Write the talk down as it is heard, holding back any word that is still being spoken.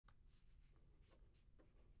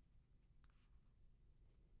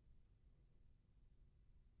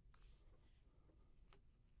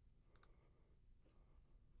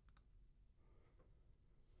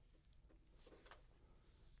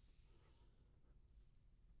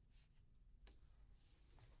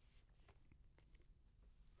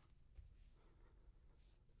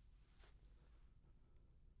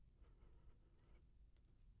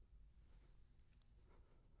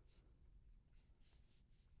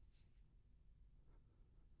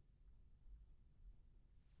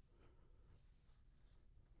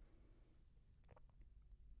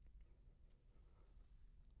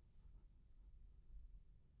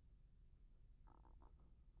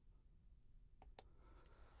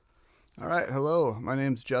All right, hello. My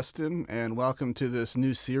name's Justin, and welcome to this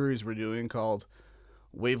new series we're doing called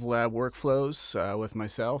WaveLab Workflows with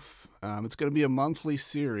myself. It's going to be a monthly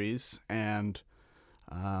series, and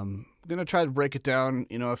I'm going to try to break it down.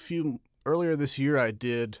 Earlier this year, I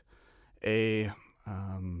did a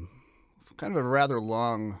kind of a rather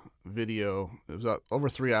long video. It was over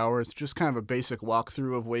 3 hours, just kind of a basic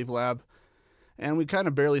walkthrough of WaveLab, and we kind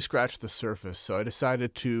of barely scratched the surface. So I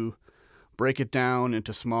decided to break it down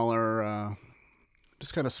into smaller,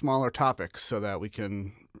 just kind of smaller topics so that we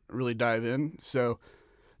can really dive in. So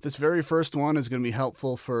this very first one is going to be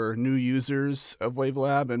helpful for new users of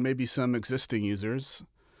WaveLab and maybe some existing users.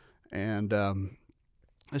 And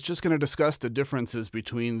it's just going to discuss the differences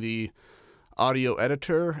between the audio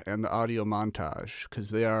editor and the audio montage, because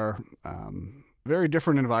they are very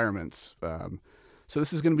different environments. So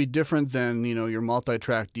this is going to be different than, your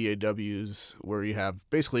multi-track DAWs where you have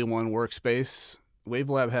basically one workspace.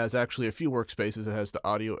 WaveLab has actually a few workspaces. It has the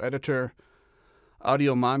audio editor,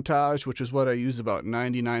 audio montage, which is what I use about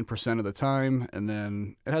 99% of the time. And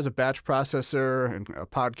then it has a batch processor and a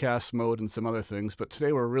podcast mode and some other things. But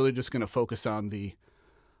today we're really just going to focus on the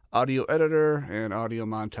audio editor and audio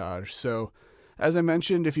montage. So as I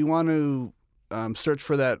mentioned, if you want to search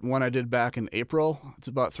for that one I did back in April. It's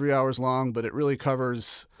about 3 hours long, but it really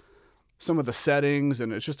covers some of the settings,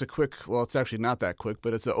 and it's just a quick, well, it's actually not that quick,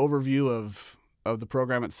 but it's an overview of the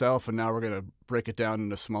program itself, and now we're going to break it down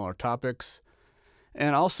into smaller topics.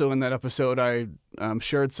 And also in that episode, I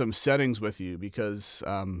shared some settings with you because,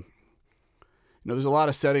 there's a lot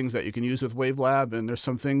of settings that you can use with WaveLab, and there's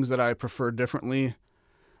some things that I prefer differently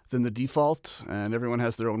than the default, and everyone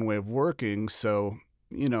has their own way of working. So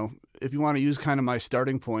if you want to use kind of my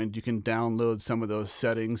starting point, you can download some of those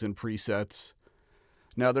settings and presets.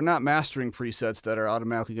 Now, they're not mastering presets that are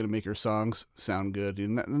automatically going to make your songs sound good.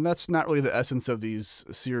 And that's not really the essence of these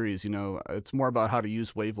series. It's more about how to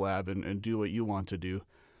use WaveLab and do what you want to do.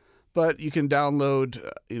 But you can download,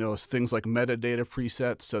 things like metadata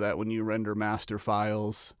presets so that when you render master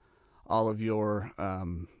files, all of your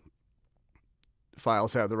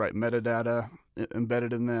files have the right metadata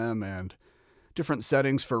embedded in them, and different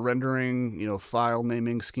settings for rendering, file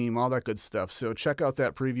naming scheme, all that good stuff. So check out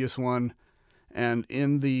that previous one. And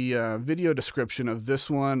in the video description of this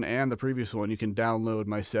one and the previous one, you can download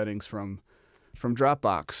my settings from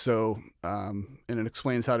Dropbox. So, and it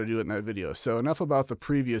explains how to do it in that video. So enough about the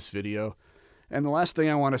previous video. And the last thing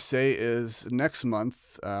I want to say is next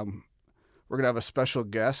month, we're going to have a special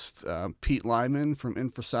guest, Pete Lyman from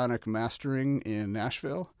Infrasonic Mastering in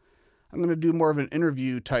Nashville. I'm going to do more of an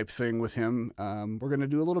interview type thing with him. We're going to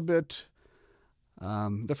do a little bit,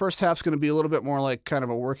 the first half's going to be a little bit more like kind of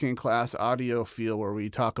a working class audio feel, where we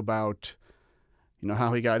talk about,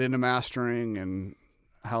 how he got into mastering and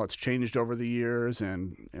how it's changed over the years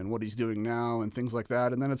and what he's doing now and things like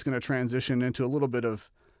that. And then it's going to transition into a little bit of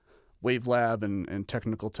WaveLab and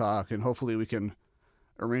technical talk. And hopefully we can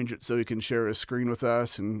arrange it so he can share his screen with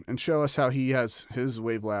us and show us how he has his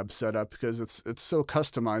WaveLab set up, because it's so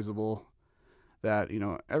customizable that,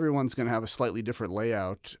 everyone's going to have a slightly different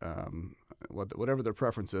layout, whatever their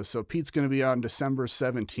preference is. So Pete's going to be on December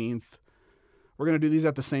 17th. We're going to do these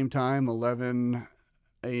at the same time, 11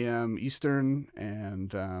 a.m. Eastern.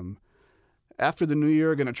 And after the new year,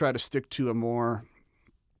 we're going to try to stick to a more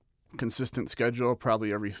consistent schedule,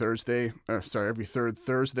 probably every third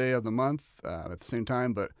Thursday of the month at the same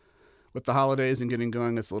time. But with the holidays and getting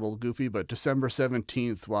going, it's a little goofy. But December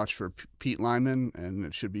 17th, watch for Pete Lyman, and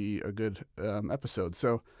it should be a good episode.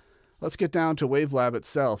 So let's get down to WaveLab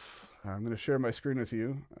itself. I'm going to share my screen with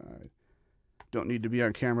you. I don't need to be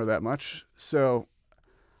on camera that much. So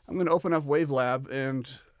I'm going to open up WaveLab, and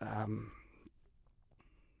I'm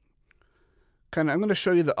going to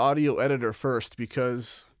show you the audio editor first,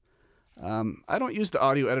 because I don't use the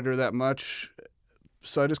audio editor that much,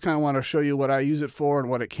 so I just kind of want to show you what I use it for and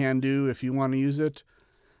what it can do if you want to use it.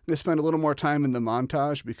 I'm going to spend a little more time in the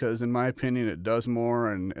montage, because in my opinion it does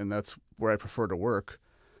more, and that's where I prefer to work.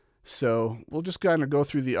 So we'll just kind of go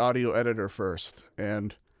through the audio editor first,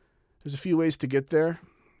 and there's a few ways to get there.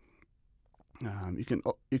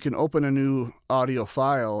 You can open a new audio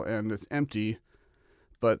file and it's empty,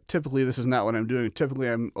 but typically this is not what I'm doing. Typically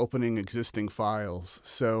I'm opening existing files.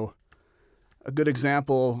 So a good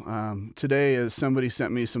example today is somebody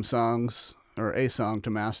sent me some songs, or a song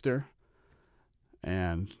to master,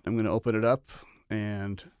 and I'm going to open it up,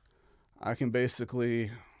 and I can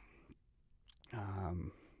basically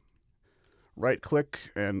right click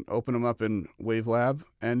and open them up in WaveLab,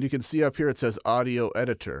 and you can see up here it says Audio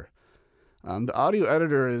Editor. The Audio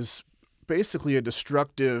Editor is basically a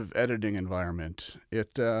destructive editing environment.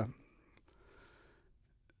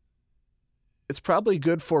 it's probably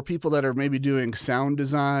good for people that are maybe doing sound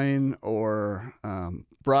design or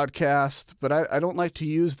broadcast, but I don't like to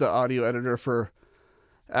use the audio editor for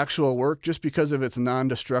actual work just because of its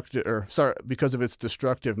because of its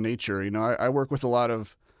destructive nature. I work with a lot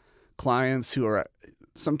of clients who are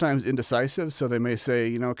sometimes indecisive, so they may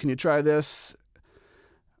say, can you try this?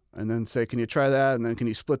 And then say, can you try that? And then can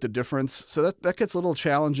you split the difference? So that gets a little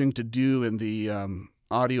challenging to do in the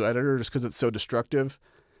audio editor just because it's so destructive.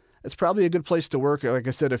 It's probably a good place to work. Like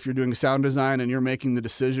I said, if you're doing sound design and you're making the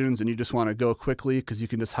decisions and you just want to go quickly because you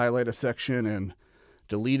can just highlight a section and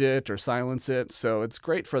delete it or silence it. So it's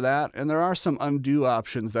great for that. And there are some undo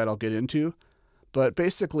options that I'll get into. But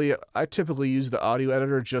basically, I typically use the audio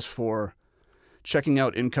editor just for checking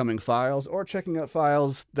out incoming files or checking out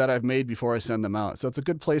files that I've made before I send them out. So it's a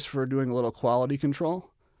good place for doing a little quality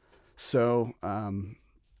control. So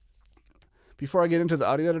before I get into the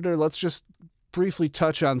audio editor, let's just briefly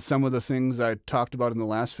touch on some of the things I talked about in the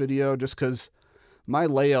last video, just because my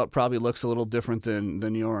layout probably looks a little different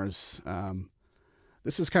than yours.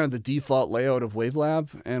 This is kind of the default layout of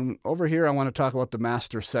WaveLab. And over here, I want to talk about the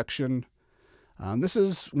master section. This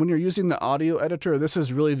is, when you're using the audio editor, this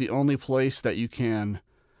is really the only place that you can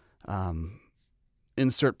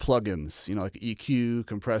insert plugins, like EQ,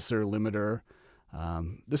 compressor, limiter.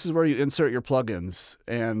 This is where you insert your plugins.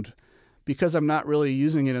 And because I'm not really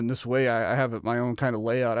using it in this way, I have my own kind of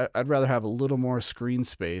layout. I'd rather have a little more screen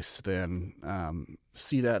space than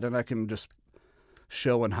see that. And I can just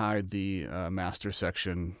show and hide the master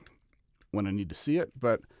section when I need to see it.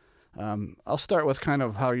 But I'll start with kind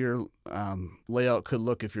of how your layout could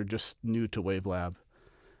look if you're just new to WaveLab.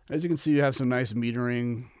 As you can see, you have some nice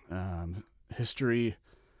metering history.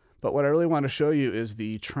 But what I really want to show you is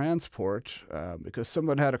the transport, because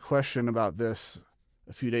someone had a question about this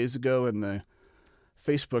a few days ago in the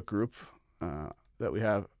Facebook group that we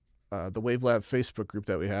have, the WaveLab Facebook group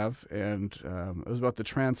that we have, and it was about the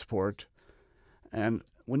transport. And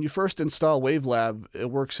when you first install WaveLab, it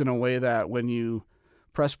works in a way that when you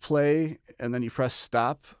press play and then you press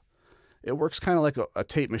stop, it works kind of like a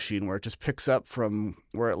tape machine where it just picks up from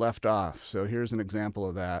where it left off. So here's an example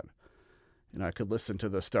of that. I could listen to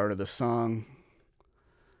the start of the song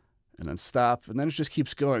and then stop, and then it just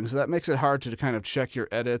keeps going. So that makes it hard to kind of check your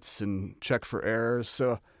edits and check for errors.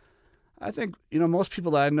 So I think, most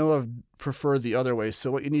people that I know of prefer the other way.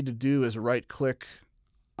 So what you need to do is right-click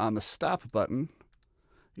on the stop button.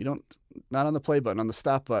 Not on the play button, on the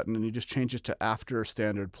stop button, and you just change it to after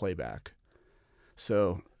standard playback.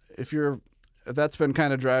 So if that's been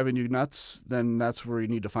kind of driving you nuts, then that's where you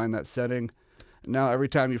need to find that setting. Now every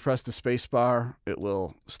time you press the space bar, it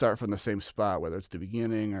will start from the same spot, whether it's the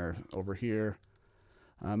beginning or over here.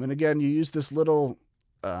 And again, you use this little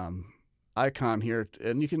icon here,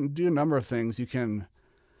 and you can do a number of things.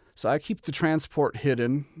 So I keep the transport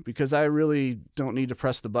hidden because I really don't need to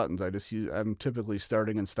press the buttons. I'm typically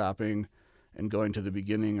starting and stopping and going to the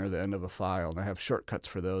beginning or the end of a file, and I have shortcuts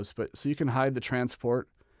for those. So you can hide the transport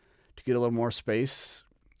to get a little more space.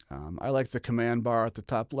 I like the command bar at the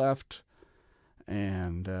top left,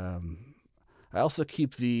 and I also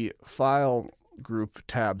keep the file group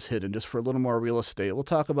tabs hidden just for a little more real estate. We'll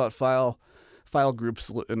talk about file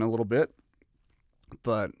groups in a little bit,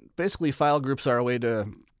 but basically file groups are a way to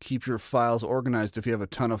keep your files organized if you have a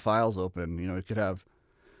ton of files open. You could have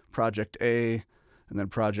project A and then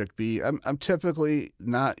project B. I'm typically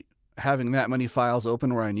not having that many files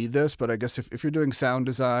open where I need this, but I guess if you're doing sound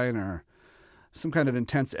design or some kind of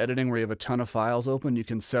intense editing where you have a ton of files open, you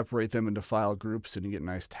can separate them into file groups and you get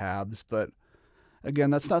nice tabs. But again,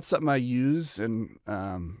 that's not something I use, and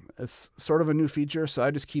it's sort of a new feature, so I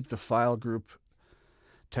just keep the file group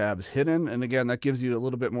tabs hidden. And again, that gives you a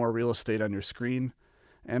little bit more real estate on your screen.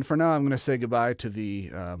 And for now, I'm going to say goodbye to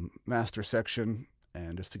the master section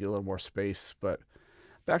and just to get a little more space. But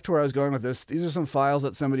back to where I was going with this, these are some files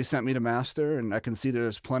that somebody sent me to master, and I can see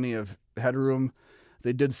there's plenty of headroom.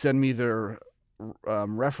 They did send me their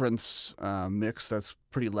reference mix that's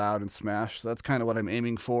pretty loud and smashed. So that's kind of what I'm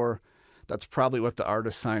aiming for. That's probably what the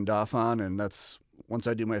artist signed off on, and that's, once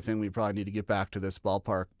I do my thing, we probably need to get back to this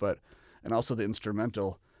ballpark, and also the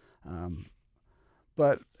instrumental.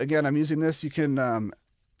 But again, I'm using this. You can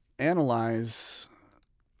analyze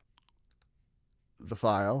the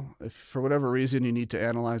file if for whatever reason you need to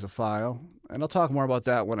analyze a file, and I'll talk more about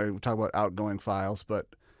that when I talk about outgoing files, but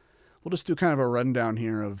we'll just do kind of a rundown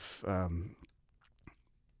here of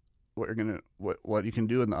what you can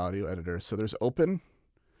do in the audio editor. So there's open.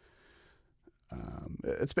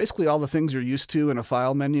 It's basically all the things you're used to in a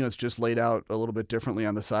file menu. It's just laid out a little bit differently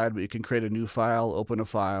on the side, but you can create a new file, open a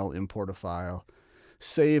file, import a file,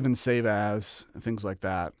 save and save as, things like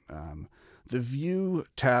that. The View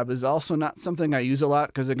tab is also not something I use a lot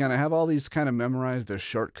because, again, I have all these kind of memorized as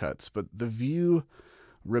shortcuts. But the View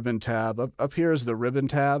ribbon tab, up here is the ribbon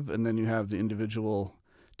tab, and then you have the individual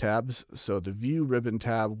tabs. So the View ribbon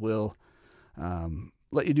tab will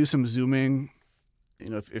let you do some zooming.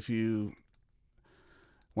 If you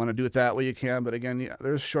want to do it that way, you can. But again,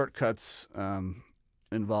 there's shortcuts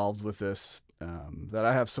involved with this that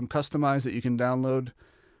I have some customized that you can download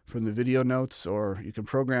from the video notes, or you can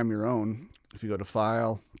program your own. If you go to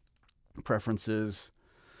File, Preferences,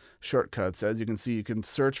 Shortcuts, as you can see, you can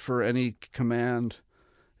search for any command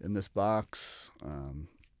in this box, and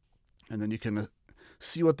then you can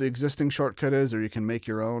see what the existing shortcut is, or you can make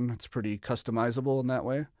your own. It's pretty customizable in that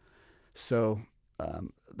way. So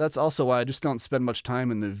that's also why I just don't spend much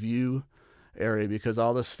time in the View area, because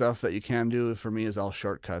all this stuff that you can do for me is all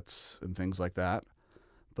shortcuts and things like that.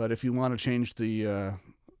 But if you want to change the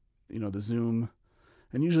the zoom,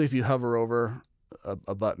 and usually if you hover over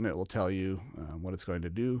a button, it will tell you what it's going to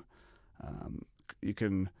do. You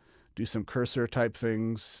can do some cursor type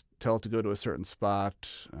things, tell it to go to a certain spot,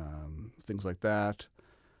 things like that.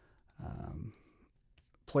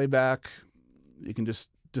 Playback, you can just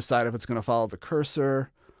decide if it's going to follow the cursor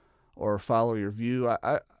or follow your view.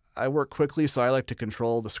 I work quickly, so I like to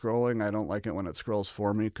control the scrolling. I don't like it when it scrolls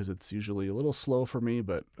for me because it's usually a little slow for me,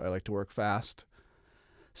 but I like to work fast.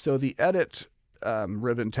 So the Edit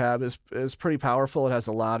ribbon tab is pretty powerful. It has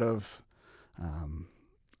a lot of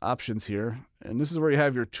options here, and this is where you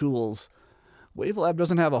have your tools. WaveLab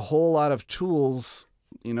doesn't have a whole lot of tools,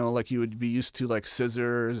 like you would be used to, like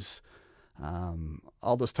scissors,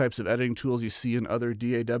 all those types of editing tools you see in other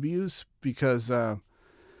DAWs, because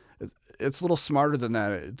it's a little smarter than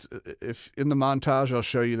that. If in the montage, I'll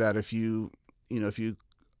show you that if you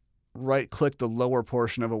right-click the lower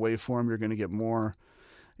portion of a waveform, you're going to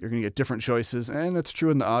get different choices, and it's true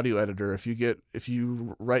in the audio editor. If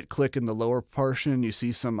you right-click in the lower portion, you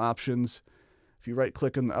see some options. If you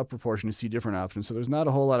right-click in the upper portion, you see different options. So there's not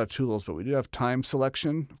a whole lot of tools, but we do have time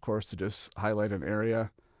selection, of course, to just highlight an area.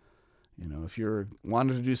 If you're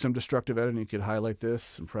wanting to do some destructive editing, you could highlight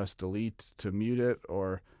this and press delete to mute it,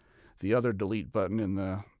 or the other delete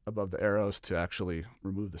button above the arrows to actually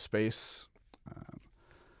remove the space.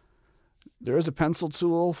 There is a pencil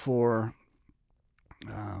tool for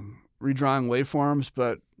redrawing waveforms,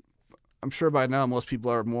 but I'm sure by now most people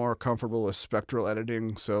are more comfortable with spectral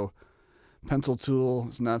editing, so pencil tool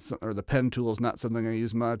is not, or the pen tool is not something I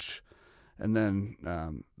use much. And then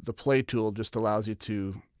the play tool just allows you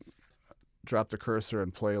to drop the cursor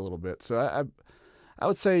and play a little bit. So I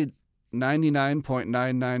would say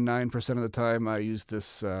 99.999% of the time I use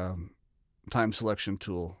this time selection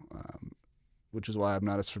tool, which is why I'm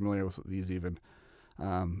not as familiar with these even.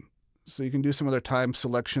 So you can do some other time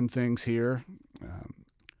selection things here.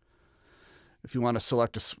 If you want to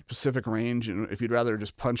select a specific range, and if you'd rather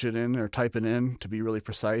just punch it in or type it in to be really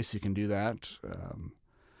precise, you can do that.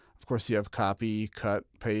 Of course, you have copy, cut,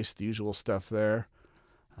 paste, the usual stuff there.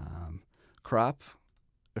 Crop.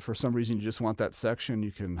 If for some reason you just want that section,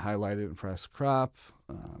 you can highlight it and press crop.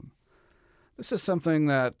 This is something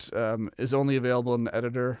that is only available in the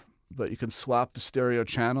editor, but you can swap the stereo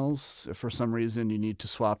channels if for some reason you need to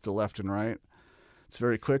swap the left and right. It's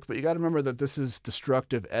very quick, but you got to remember that this is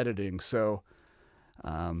destructive editing, so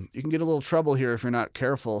you can get a little trouble here if you're not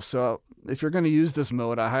careful. So if you're going to use this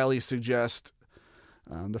mode, I highly suggest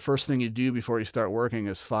the first thing you do before you start working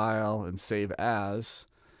is File and Save As,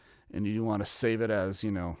 and you want to save it as,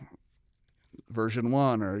 version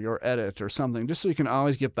 1 or your edit or something, just so you can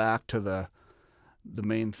always get back to the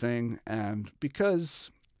main thing. And because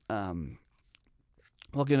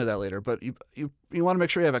we'll get into that later, but you want to make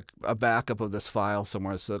sure you have a backup of this file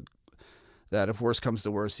somewhere, so that if worse comes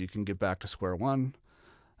to worse, you can get back to square one.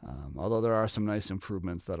 Although there are some nice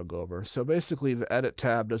improvements that I'll go over. So basically, the Edit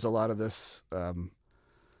tab does a lot of this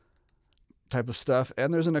type of stuff,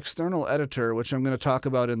 and there's an external editor, which I'm going to talk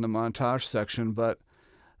about in the montage section, but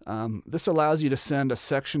this allows you to send a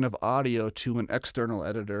section of audio to an external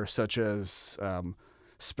editor, such as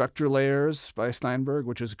Spectral Layers by Steinberg,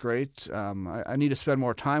 which is great. I need to spend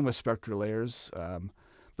more time with Spectral Layers,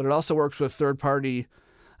 but it also works with third-party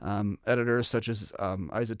editors such as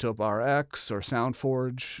Isotope RX or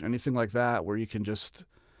SoundForge, anything like that, where you can just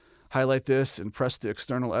highlight this and press the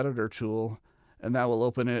external editor tool, and that will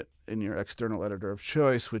open it in your external editor of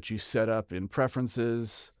choice, which you set up in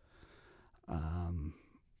Preferences,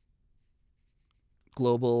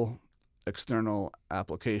 Global, External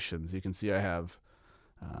Applications. You can see I have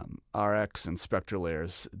RX and Spectral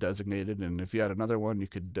Layers designated, and if you had another one, you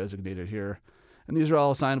could designate it here. And these are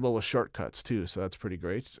all assignable with shortcuts too, so that's pretty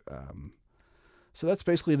great. So that's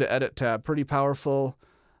basically the Edit tab, pretty powerful.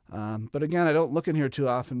 But again, I don't look in here too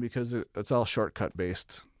often because it's all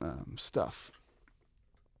shortcut-based stuff.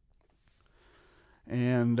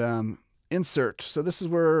 And insert. So this is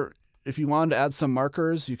where if you wanted to add some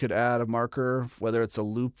markers, you could add a marker, whether it's a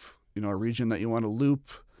loop, a region that you want to loop.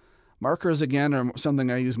 Markers, again, are something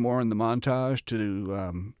I use more in the montage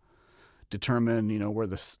to determine,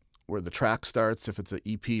 where the track starts, if it's an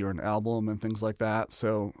EP or an album and things like that.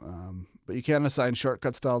 So, but you can assign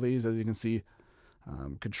shortcuts to all these, as you can see.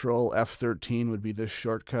 Control F13 would be this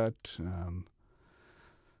shortcut. And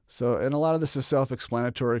a lot of this is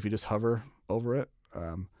self-explanatory if you just hover over it.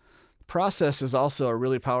 Process is also a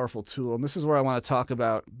really powerful tool, and this is where I want to talk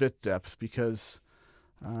about bit depth, because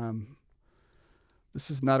this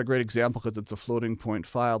is not a great example because it's a floating point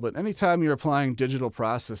file, but anytime you're applying digital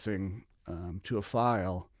processing to a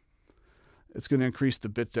file, it's going to increase the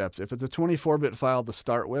bit depth. If it's a 24-bit file to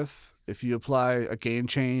start with, if you apply a gain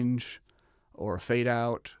change or a fade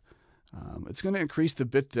out, it's going to increase the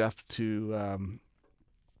bit depth to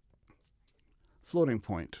floating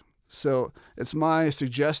point. So it's my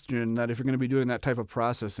suggestion that if you're going to be doing that type of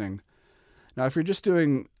processing, now if you're just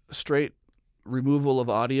doing straight removal of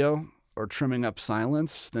audio or trimming up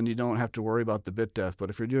silence, then you don't have to worry about the bit depth. But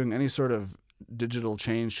if you're doing any sort of digital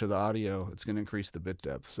change to the audio, it's going to increase the bit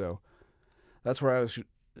depth. So that's where I was.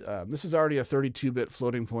 This is already a 32-bit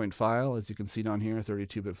floating point file, as you can see down here,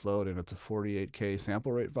 32-bit float, and it's a 48K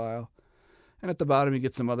sample rate file. And at the bottom, you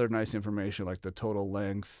get some other nice information like the total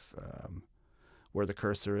length, where the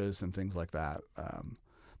cursor is, and things like that.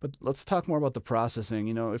 But let's talk more about the processing.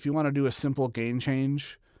 If you want to do a simple gain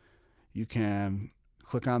change, you can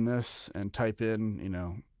click on this and type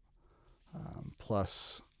in,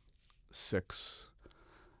 +6.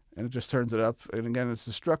 And it just turns it up. And again, it's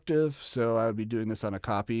destructive, so I would be doing this on a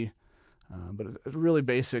copy. But it's a really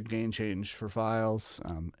basic gain change for files.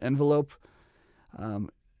 Envelope.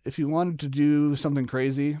 If you wanted to do something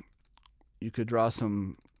crazy, you could draw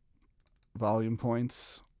some volume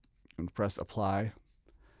points and press apply.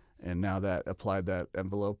 And now that applied that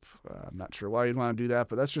envelope. I'm not sure why you'd want to do that,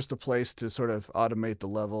 but that's just a place to sort of automate the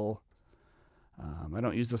level. I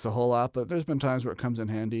don't use this a whole lot, but there's been times where it comes in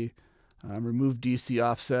handy. Remove DC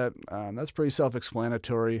offset. That's pretty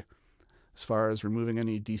self-explanatory as far as removing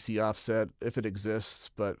any DC offset if it exists,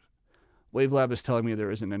 but WaveLab is telling me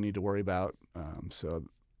there isn't any to worry about, so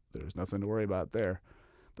there's nothing to worry about there.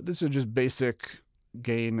 But this is just basic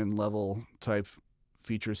gain and level type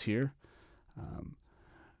features here.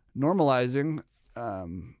 Normalizing. A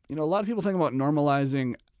lot of people think about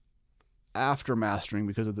normalizing after mastering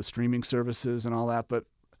because of the streaming services and all that, but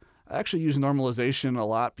I actually use normalization a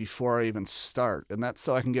lot before I even start, and that's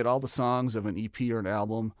so I can get all the songs of an EP or an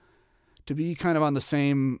album to be kind of on the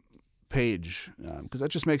same page, because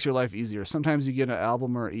that just makes your life easier. Sometimes you get an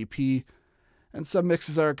album or EP, and some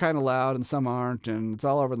mixes are kind of loud and some aren't, and it's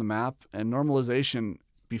all over the map. And normalization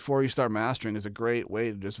before you start mastering is a great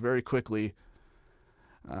way to just very quickly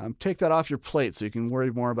take that off your plate so you can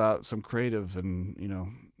worry more about some creative and,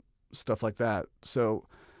 stuff like that. So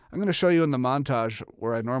I'm going to show you in the montage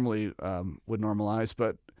where I normally would normalize,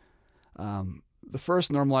 but the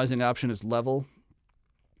first normalizing option is level.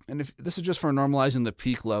 And if this is just for normalizing the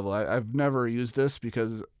peak level. I've never used this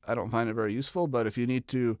because I don't find it very useful, but if you need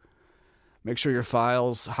to make sure your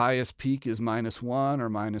file's highest peak is -1 or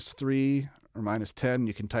 -3 or -10,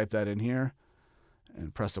 you can type that in here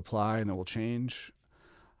and press apply and it will change.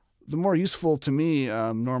 The more useful to me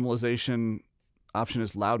normalization option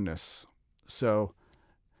is loudness. So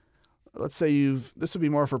let's say this would be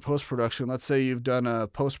more for post-production. Let's say you've done a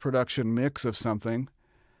post-production mix of something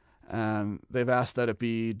and they've asked that it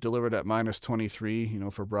be delivered at -23,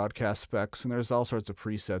 for broadcast specs. And there's all sorts of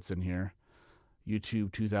presets in here.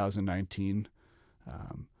 YouTube 2019.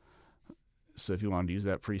 So if you wanted to use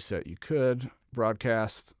that preset, you could.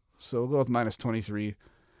 Broadcast. So we'll go with -23.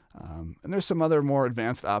 And there's some other more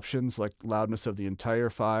advanced options like loudness of the entire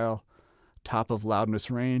file, top of loudness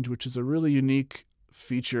range, which is a really unique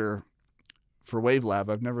feature for WaveLab.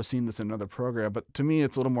 I've never seen this in another program, but to me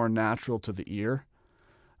it's a little more natural to the ear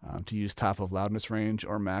to use top of loudness range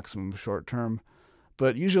or maximum short term.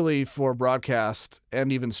 But usually for broadcast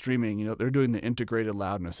and even streaming, they're doing the integrated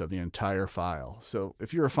loudness of the entire file. So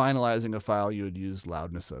if you were finalizing a file, you would use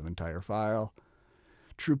loudness of entire file.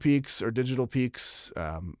 True peaks or digital peaks.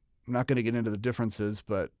 I'm not going to get into the differences,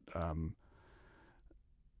 but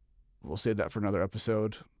we'll save that for another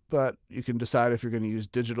episode. But you can decide if you're going to use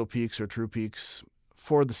digital peaks or true peaks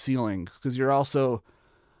for the ceiling, because you're also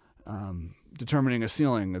determining a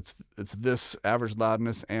ceiling. It's this average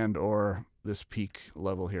loudness and or this peak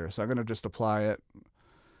level here. So I'm going to just apply it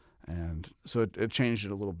And so it changed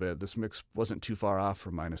it a little bit. This mix wasn't too far off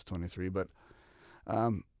from -23, but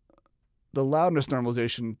the loudness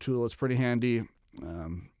normalization tool is pretty handy,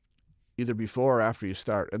 either before or after you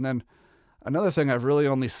start. And then another thing I've really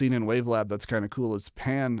only seen in WaveLab that's kind of cool is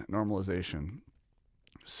pan normalization.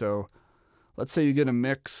 So let's say you get a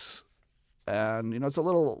mix and it's a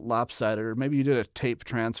little lopsided, or maybe you did a tape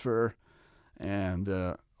transfer and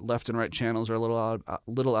the left and right channels are a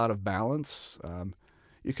little out of balance.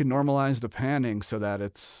 You can normalize the panning so that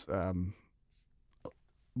it's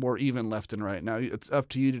more even left and right. Now, it's up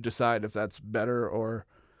to you to decide if that's better or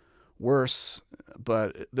worse,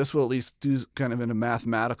 but this will at least do kind of in a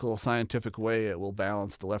mathematical, scientific way, it will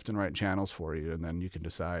balance the left and right channels for you, and then you can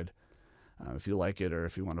decide if you like it or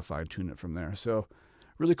if you want to fine-tune it from there. So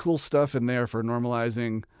really cool stuff in there for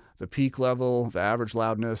normalizing the peak level, the average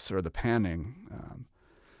loudness, or the panning.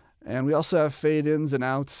 And we also have fade-ins and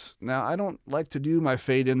outs. Now, I don't like to do my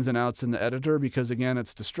fade-ins and outs in the editor because, again,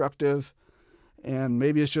 it's destructive. And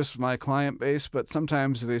maybe it's just my client base, but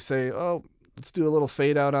sometimes they say, oh, let's do a little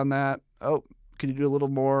fade out on that. Oh, can you do a little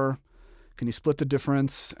more? Can you split the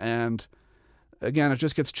difference? And again, it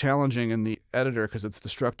just gets challenging in the editor because it's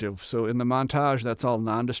destructive. So in the montage, that's all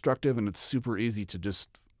non-destructive, and it's super easy to just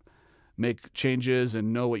make changes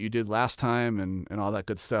and know what you did last time and all that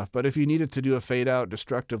good stuff. But if you needed to do a fade out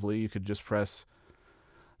destructively, you could just press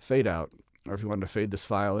fade out. Or if you wanted to fade this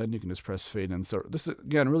file in, you can just press fade in. So this is,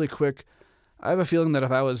 again, really quick. I have a feeling that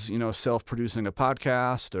if I was, self-producing a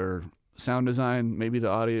podcast or sound design, maybe the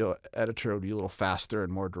audio editor would be a little faster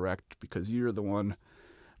and more direct because you're the one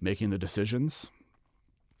making the decisions.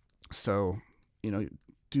 So,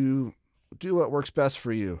 do what works best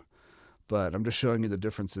for you. But I'm just showing you the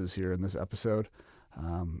differences here in this episode.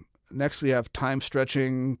 Next, we have time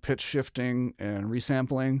stretching, pitch shifting, and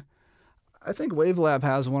resampling. I think WaveLab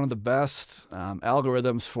has one of the best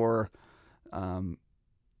algorithms for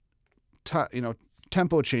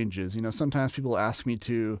tempo changes. Sometimes people ask me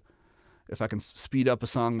if I can speed up a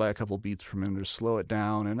song by a couple beats per minute or slow it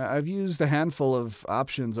down. And I've used a handful of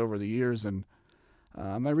options over the years. And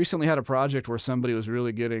I recently had a project where somebody was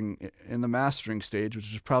really getting in the mastering stage,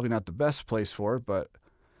 which is probably not the best place for it, but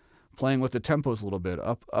playing with the tempos a little bit,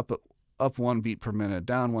 up 1 beat per minute,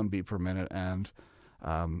 down 1 beat per minute. And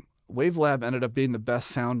WaveLab ended up being the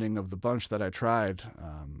best sounding of the bunch that I tried,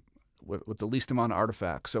 with the least amount of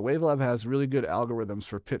artifacts. So WaveLab has really good algorithms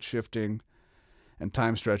for pitch shifting and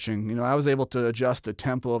time stretching. I was able to adjust the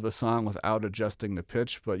tempo of the song without adjusting the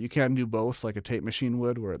pitch, but you can do both like a tape machine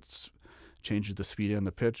would, where it's changes the speed and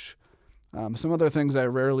the pitch. Some other things I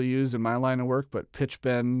rarely use in my line of work, but pitch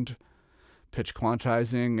bend, pitch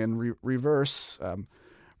quantizing, and reverse.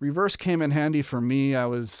 Reverse came in handy for me. I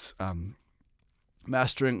was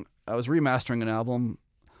remastering an album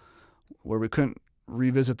where we couldn't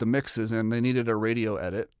revisit the mixes and they needed a radio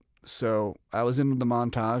edit. So I was in the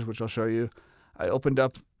montage, which I'll show you. I opened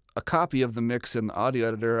up a copy of the mix in the audio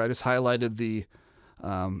editor. I just highlighted the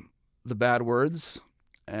bad words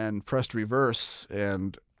and pressed reverse,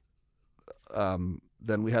 and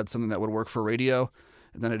then we had something that would work for radio.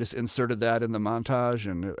 And then I just inserted that in the montage,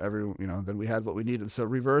 and then we had what we needed. So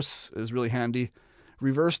reverse is really handy.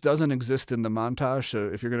 Reverse doesn't exist in the montage, so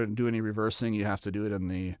if you're going to do any reversing, you have to do it in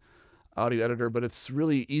the audio editor. But it's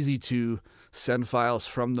really easy to send files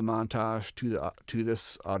from the montage to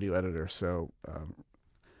this audio editor. So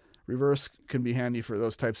reverse can be handy for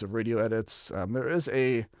those types of radio edits. There is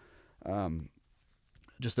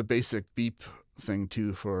just a basic beep thing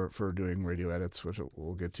too for doing radio edits, which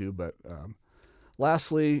we'll get to. But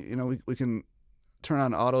lastly, we can turn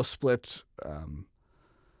on auto split,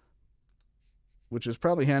 which is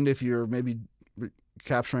probably handy if you're maybe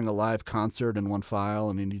capturing a live concert in one file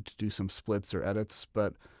and you need to do some splits or edits.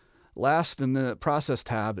 But last in the process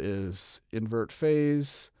tab is invert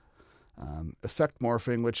phase, effect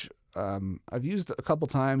morphing, which I've used a couple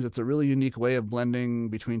times. It's a really unique way of blending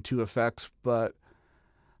between two effects, but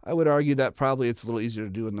I would argue that probably it's a little easier to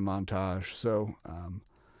do in the montage. So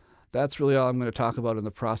that's really all I'm going to talk about in the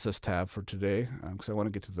process tab for today, because I want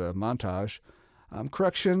to get to the montage.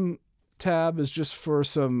 Correction tab is just for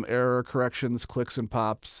some error corrections, clicks and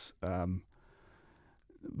pops.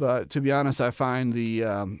 But to be honest, I find the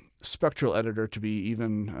spectral editor to be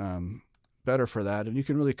even better for that. And you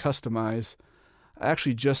can really customize. I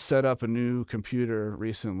actually just set up a new computer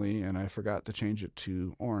recently, and I forgot to change it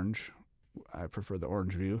to orange. I prefer the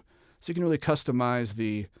orange view. So you can really customize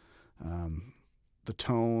the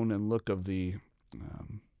tone and look of the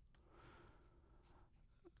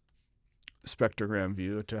spectrogram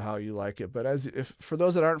view to how you like it. But for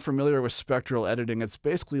those that aren't familiar with spectral editing, it's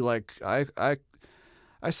basically like I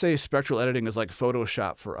I say spectral editing is like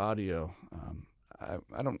Photoshop for audio.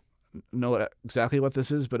 I don't know exactly what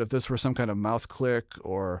this is, but if this were some kind of mouth click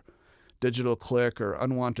or digital click or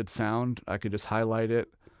unwanted sound, I could just highlight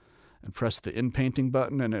it and press the in-painting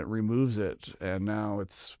button and it removes it. And now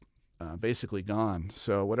it's basically gone.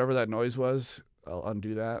 So whatever that noise was, I'll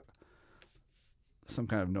undo that. Some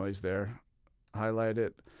kind of noise there. Highlight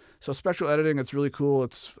it. So spectral editing, it's really cool.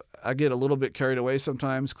 I get a little bit carried away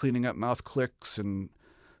sometimes cleaning up mouth clicks and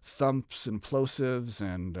thumps and plosives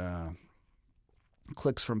and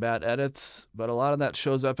clicks from bad edits, but a lot of that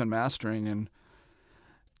shows up in mastering. And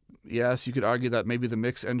yes, you could argue that maybe the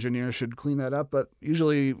mix engineer should clean that up, but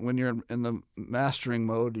usually when you're in the mastering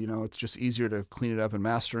mode, it's just easier to clean it up in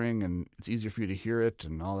mastering, and it's easier for you to hear it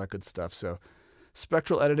and all that good stuff. So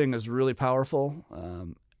spectral editing is really powerful,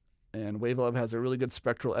 and WaveLab has a really good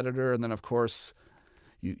spectral editor. And then, of course,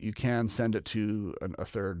 you can send it to a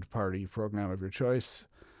third-party program of your choice.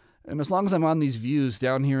 And as long as I'm on these views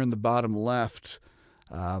down here in the bottom left,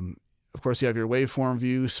 of course, you have your waveform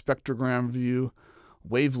view, spectrogram view,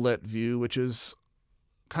 wavelet view, which is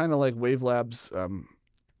kind of like WaveLab's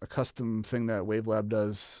a custom thing that WaveLab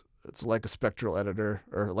does. It's like a spectral editor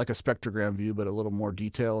or like a spectrogram view, but a little more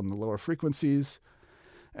detail in the lower frequencies.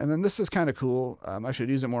 And then this is kind of cool. I should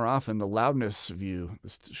use it more often. The loudness view.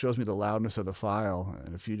 This shows me the loudness of the file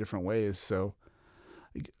in a few different ways. So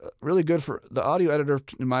really good for the audio editor,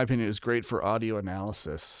 in my opinion, is great for audio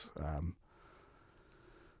analysis.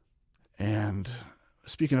 And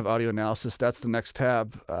speaking of audio analysis, that's the next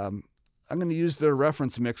tab. I'm going to use the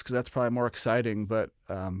reference mix because that's probably more exciting, but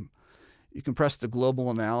you can press the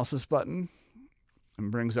global analysis button and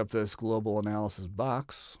brings up this global analysis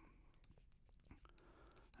box.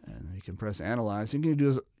 And you can press analyze. You can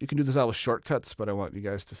do this out with shortcuts, but I want you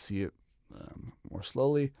guys to see it more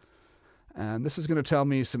slowly. And this is going to tell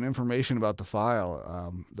me some information about the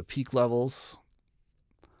file, the peak levels.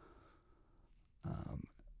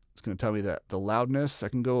 It's going to tell me that the loudness. I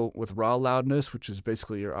can go with raw loudness, which is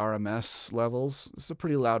basically your RMS levels. This is a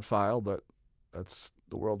pretty loud file, but that's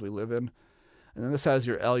the world we live in. And then this has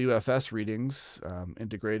your LUFS readings,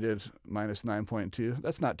 integrated -9.2.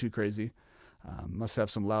 That's not too crazy. Must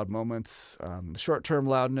have some loud moments. The short-term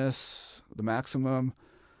loudness, the maximum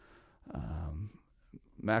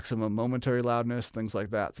momentary loudness, things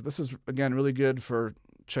like that. So this is, again, really good for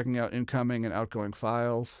checking out incoming and outgoing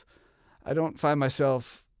files. I don't find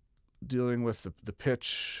myself dealing with the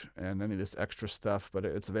pitch and any of this extra stuff, but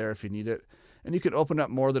it's there if you need it. And you can open up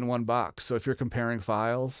more than one box. So if you're comparing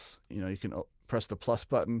files, you can press the plus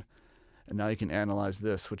button, and now you can analyze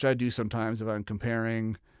this, which I do sometimes if I'm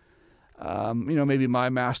comparing maybe my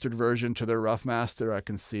mastered version to their rough master. I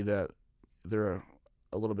can see that they're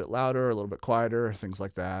a little bit louder, a little bit quieter, things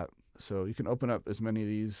like that. So you can open up as many of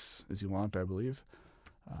these as you want, I believe.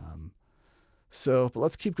 But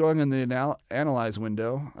let's keep going in the analyze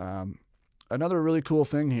window. Another really cool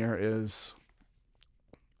thing here is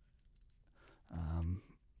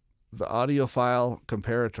the audio file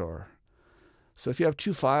comparator. So if you have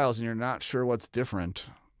two files and you're not sure what's different,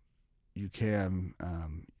 you can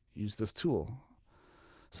use this tool.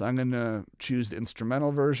 So I'm going to choose the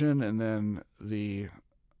instrumental version and then the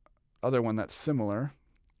other one that's similar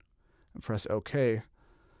and press OK.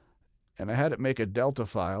 And I had it make a delta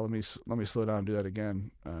file. Let me slow down and do that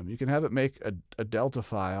again. You can have it make a delta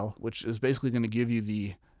file, which is basically going to give you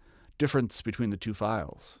the difference between the two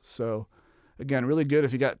files. So again, really good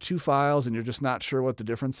if you got two files and you're just not sure what the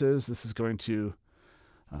difference is. This is going to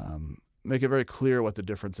make it very clear what the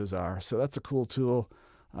differences are. So that's a cool tool.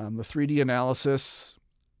 The 3D analysis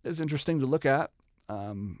is interesting to look at.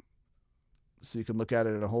 So you can look at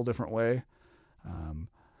it in a whole different way.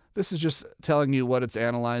 This is just telling you what it's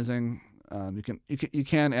analyzing. You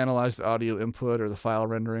can analyze the audio input or the file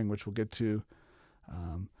rendering, which we'll get to.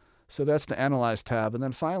 So that's the Analyze tab. And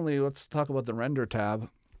then finally, let's talk about the Render tab.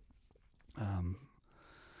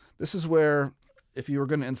 This is where, if you were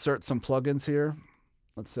going to insert some plugins here,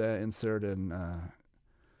 let's say I insert an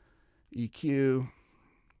EQ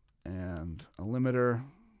and a limiter.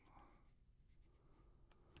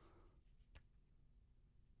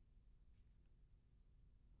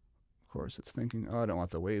 Of course, it's thinking, oh, I don't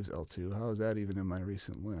want the Waves L2. How is that even in my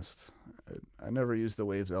recent list? I never used the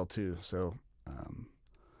Waves L2, so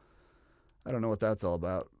I don't know what that's all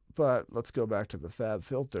about. But let's go back to the Fab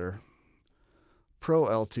Filter Pro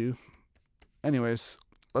L2. Anyways,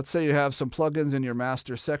 let's say you have some plugins in your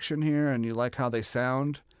master section here and you like how they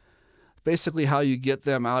sound. Basically, how you get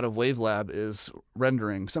them out of WaveLab is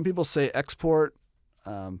rendering. Some people say export.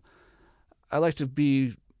 I like to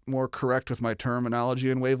be more correct with my terminology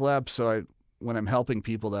in WaveLab, so when I'm helping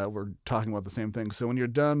people that we're talking about the same thing. So when you're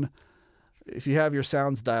done, if you have your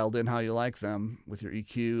sounds dialed in how you like them with your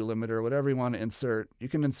EQ, limiter, whatever you want to insert, you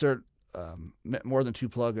can insert more than 2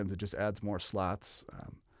 plugins. It just adds more slots.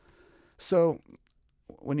 So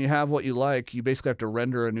when you have what you like, you basically have to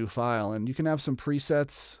render a new file, and you can have some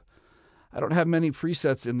presets. I don't have many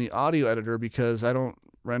presets in the audio editor because I don't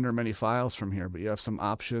render many files from here, but you have some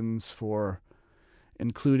options for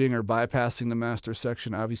including or bypassing the master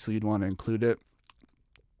section. Obviously, you'd want to include it.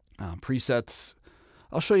 Presets.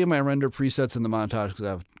 I'll show you my render presets in the montage because I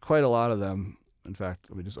have quite a lot of them. In fact,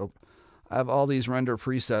 let me just open. I have all these render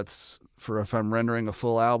presets for if I'm rendering a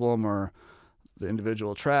full album or the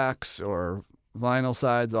individual tracks or vinyl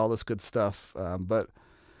sides, all this good stuff. But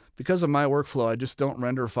because of my workflow, I just don't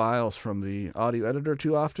render files from the audio editor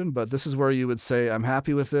too often. But this is where you would say, I'm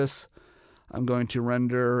happy with this. I'm going to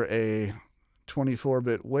render a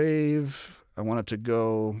 24-bit wave. I want it to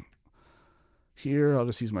go here. I'll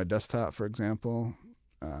just use my desktop, for example.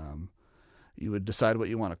 You would decide what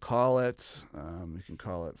you want to call it. You can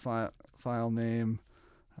call it file name.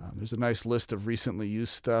 There's a nice list of recently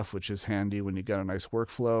used stuff, which is handy when you got a nice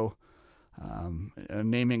workflow. A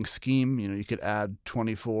naming scheme, you could add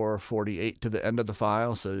 2448 to the end of the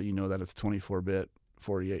file so you know that it's 24-bit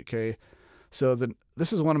 48K. So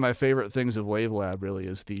this is one of my favorite things of WaveLab, really,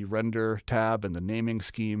 is the render tab and the naming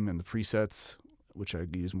scheme and the presets, which I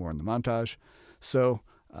use more in the montage. So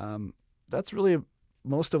that's really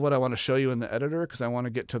most of what I want to show you in the editor, because I want to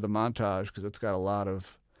get to the montage because it's got a lot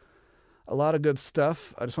of good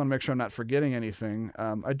stuff. I just want to make sure I'm not forgetting anything.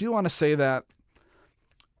 I do want to say that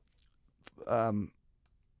the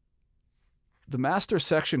master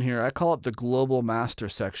section here, I call it the global master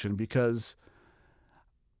section because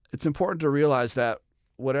it's important to realize that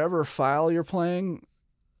whatever file you're playing,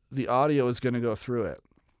 the audio is going to go through it.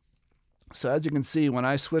 So as you can see, when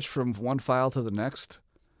I switch from one file to the next,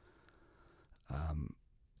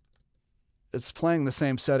 it's playing the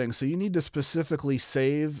same settings. So you need to specifically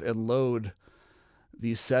save and load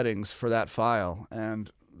these settings for that file.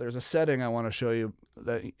 And there's a setting I want to show you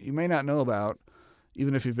that you may not know about,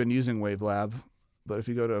 even if you've been using WaveLab. But if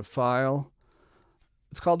you go to File,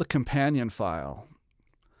 it's called the companion file.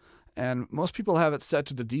 And most people have it set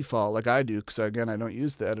to the default, like I do, because again, I don't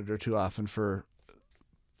use the editor too often for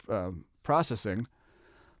processing.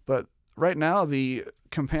 But right now, the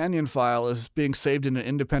companion file is being saved in an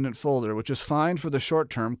independent folder, which is fine for the short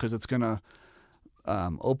term because it's going to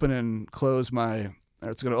open and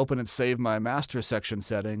save my master section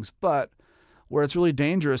settings. But where it's really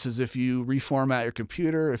dangerous is if you reformat your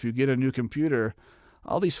computer, if you get a new computer,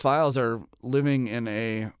 all these files are living in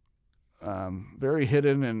a very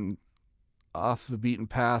hidden and off the beaten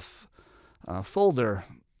path folder.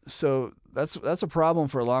 So that's a problem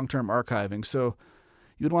for long-term archiving. So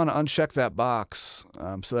you'd want to uncheck that box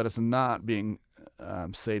so that it's not being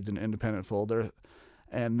saved in an independent folder.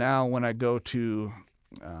 And now when I go to,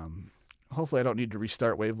 hopefully I don't need to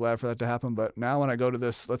restart WaveLab for that to happen, but now when I go to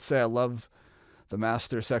this, let's say I love the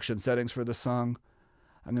master section settings for this song,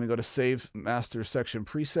 I'm going to go to Save Master Section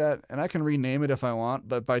Preset, and I can rename it if I want,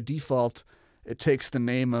 but by default, it takes the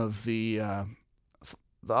name of the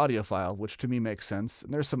audio file, which to me makes sense.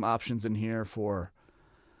 And there's some options in here for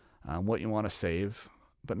what you want to save.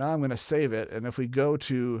 But now I'm going to save it, and if we go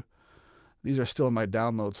to, these are still in my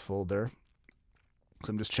downloads folder,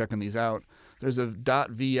 so I'm just checking these out. There's a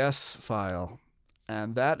 .vs file,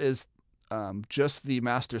 and that is just the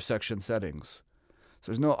master section settings.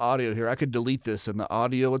 So there's no audio here. I could delete this, and the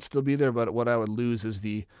audio would still be there, but what I would lose is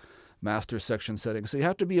the master section settings. So you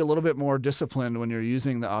have to be a little bit more disciplined when you're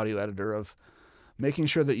using the audio editor of making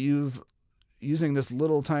sure that using this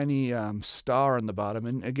little tiny star on the bottom.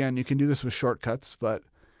 And again, you can do this with shortcuts, but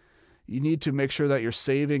you need to make sure that you're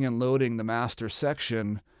saving and loading the master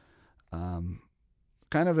section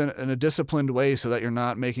kind of in a disciplined way so that you're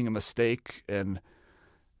not making a mistake and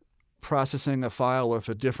processing a file with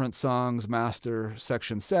a different song's master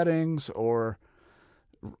section settings or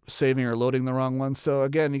saving or loading the wrong one. So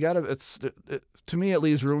again, to me, it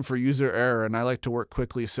leaves room for user error, and I like to work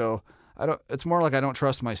quickly. So it's more like I don't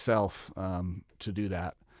trust myself to do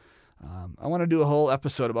that. I want to do a whole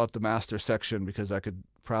episode about the master section because I could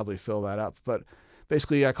probably fill that up. But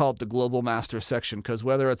basically, I call it the global master section because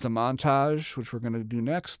whether it's a montage, which we're going to do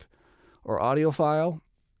next, or audio file,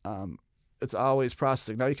 it's always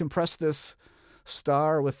processing. Now, you can press this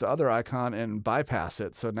star with the other icon and bypass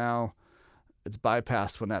it. So now it's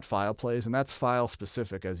bypassed when that file plays, and that's file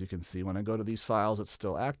specific, as you can see. When I go to these files, it's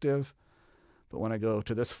still active. But when I go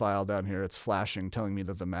to this file down here, it's flashing, telling me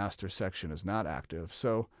that the master section is not active.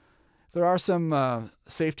 So there are some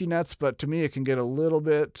safety nets, but to me, it can get a little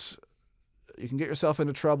bit you can get yourself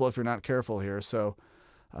into trouble if you're not careful here. So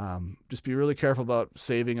just be really careful about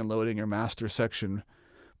saving and loading your master section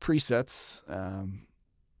presets,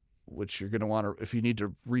 which you're going to want to, if you need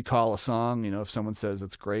to recall a song, if someone says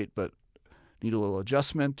it's great but need a little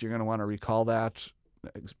adjustment, you're going to want to recall that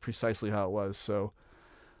precisely how it was. So,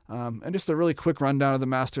 and just a really quick rundown of the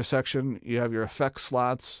master section. You have your effects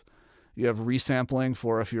slots. You have resampling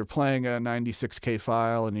for if you're playing a 96K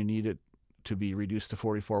file and you need it to be reduced to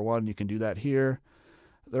 44.1, you can do that here.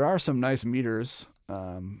 There are some nice meters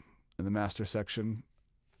in the master section.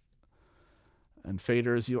 And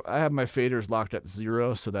faders, I have my faders locked at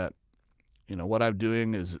 0 so that what I'm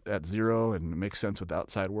doing is at 0 and it makes sense with the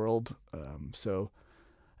outside world.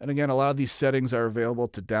 And again, a lot of these settings are available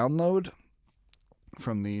to download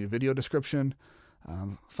from the video description.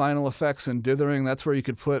 Final effects and dithering, that's where you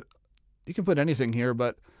can put anything here,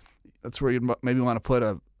 but that's where you maybe want to put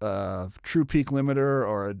a true peak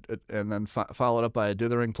limiter and then follow it up by a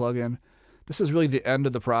dithering plugin. This is really the end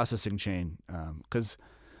of the processing chain, because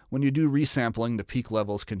when you do resampling, the peak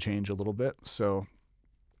levels can change a little bit. So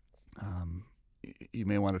you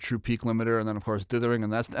may want a true peak limiter, and then of course dithering,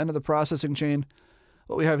 and that's the end of the processing chain.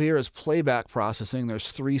 What we have here is playback processing.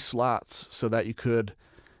 There's 3 slots so that you could,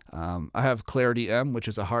 I have Clarity M, which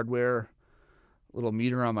is a hardware little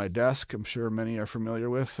meter on my desk. I'm sure many are familiar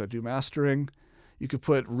with. I do mastering. You could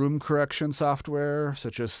put room correction software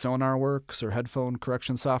such as SonarWorks or headphone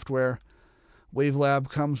correction software. WaveLab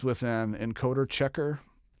comes with an encoder checker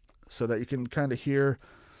so that you can kind of hear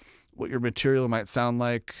what your material might sound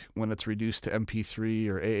like when it's reduced to MP3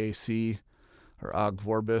 or AAC or OGG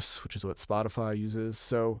Vorbis, which is what Spotify uses.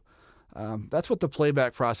 So that's what the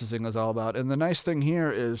playback processing is all about. And the nice thing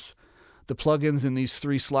here is the plugins in these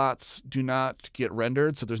 3 slots do not get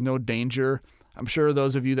rendered, so there's no danger. I'm sure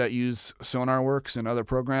those of you that use SonarWorks and other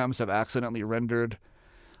programs have accidentally rendered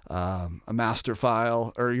a master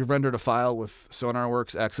file, or you've rendered a file with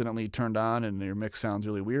SonarWorks accidentally turned on and your mix sounds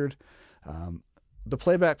really weird. The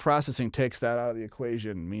playback processing takes that out of the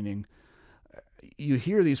equation, meaning you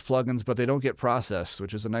hear these plugins, but they don't get processed,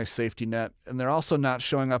 which is a nice safety net. And they're also not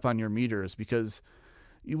showing up on your meters because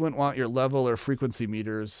you wouldn't want your level or frequency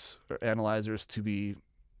meters or analyzers to be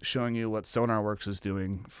showing you what SonarWorks is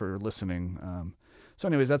doing for listening. So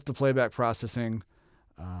anyways, that's the playback processing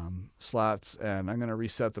slots, and I'm going to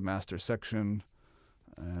reset the master section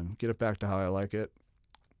and get it back to how I like it.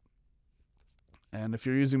 And if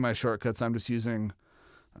you're using my shortcuts, I'm just using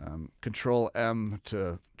Control M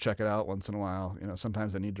to check it out once in a while.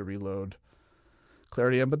 Sometimes I need to reload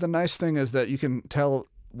Clarity M. But the nice thing is that you can tell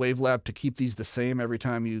WaveLab to keep these the same every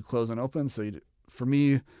time you close and open. So for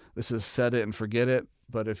me, this is set it and forget it.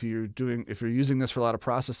 But if you're using this for a lot of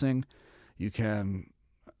processing, you can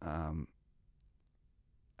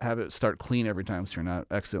have it start clean every time, so you're not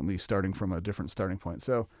accidentally starting from a different starting point.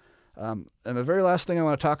 So, and the very last thing I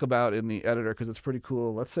want to talk about in the editor, because it's pretty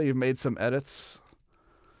cool. Let's say you've made some edits.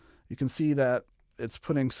 You can see that it's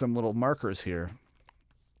putting some little markers here.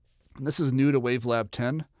 And this is new to WaveLab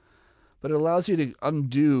 10, but it allows you to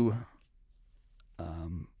undo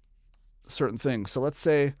certain things. So let's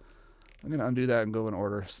say, I'm going to undo that and go in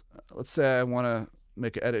order. Let's say I want to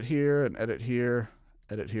make an edit here, and edit here,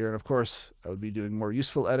 edit here. And of course, I would be doing more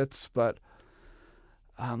useful edits, but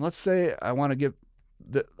let's say I want to get,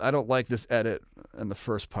 I don't like this edit in the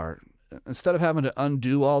first part. Instead of having to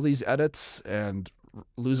undo all these edits and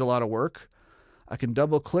lose a lot of work, I can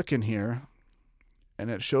double click in here and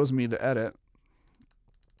it shows me the edit.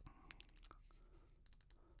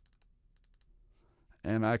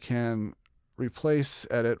 And I can replace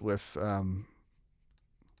edit with,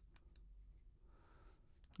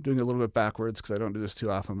 doing it a little bit backwards because I don't do this too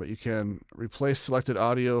often, but you can replace selected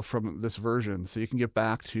audio from this version. So you can get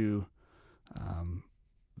back to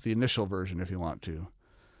the initial version if you want to.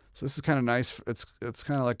 So this is kind of nice. It's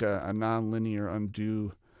kind of like a non-linear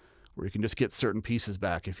undo where you can just get certain pieces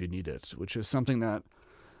back if you need it, which is something that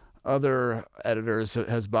other editors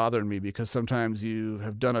has bothered me, because sometimes you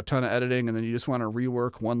have done a ton of editing and then you just want to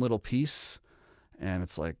rework one little piece, and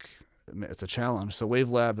it's like, it's a challenge. So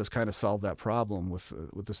WaveLab has kind of solved that problem with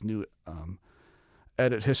this new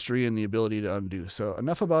edit history and the ability to undo. So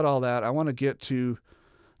enough about all that. I want to get to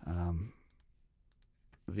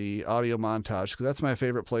the audio montage, because that's my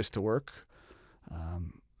favorite place to work.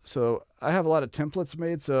 So I have a lot of templates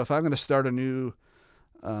made. So if I'm going to start a new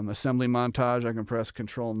assembly montage, I can press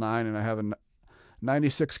Control 9 and I have a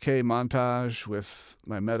 96K montage with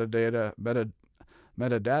my metadata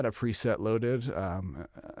preset loaded, and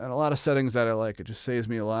a lot of settings that I like. It just saves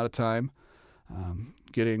me a lot of time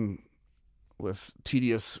getting with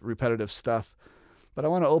tedious, repetitive stuff. But I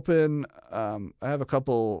want to open, I have a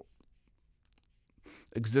couple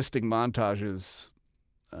existing montages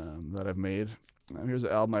that I've made. Here's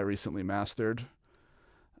an album I recently mastered.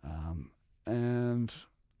 And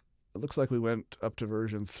it looks like we went up to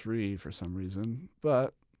version 3 for some reason,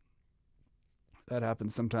 but that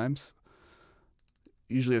happens sometimes.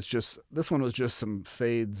 Usually it's just, this one was just some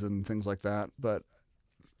fades and things like that, but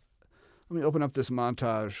let me open up this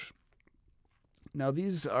montage. Now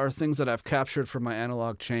these are things that I've captured from my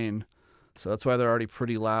analog chain, so that's why they're already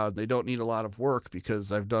pretty loud. They don't need a lot of work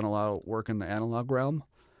because I've done a lot of work in the analog realm.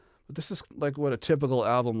 But this is like what a typical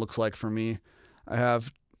album looks like for me. I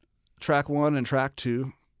have track 1 and track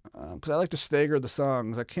 2, because I like to stagger the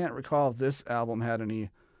songs. I can't recall if this album had any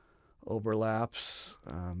overlaps,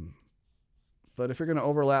 but if you're going to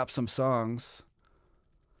overlap some songs,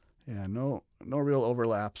 yeah, no real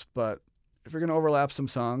overlaps, but if you're going to overlap some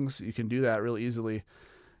songs, you can do that real easily.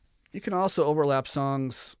 You can also overlap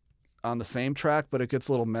songs on the same track, but it gets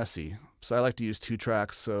a little messy. So I like to use 2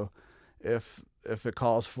 tracks. So if it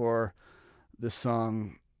calls for this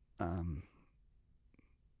song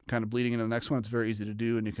kind of bleeding into the next one, it's very easy to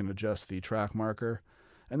do, and you can adjust the track marker.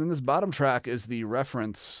 And then this bottom track is the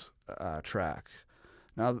reference track.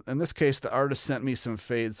 Now, in this case, the artist sent me some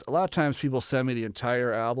fades. A lot of times people send me the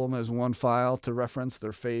entire album as one file to reference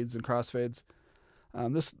their fades and crossfades.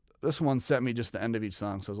 This one sent me just the end of each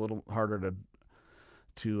song, so it's a little harder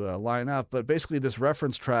to line up. But basically, this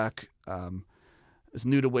reference track is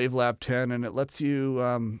new to WaveLab 10, and it lets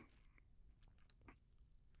you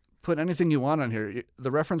put anything you want on here.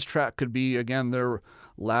 The reference track could be, again, their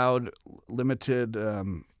loud, limited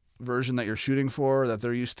version that you're shooting for, that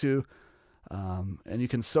they're used to. And you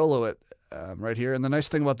can solo it right here. And the nice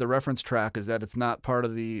thing about the reference track is that it's not part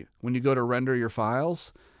of the, when you go to render your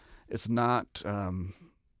files, it's not,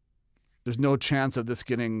 there's no chance of this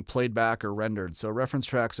getting played back or rendered. So reference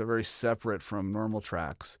tracks are very separate from normal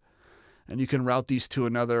tracks. And you can route these to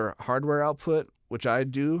another hardware output, which I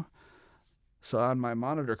do. So on my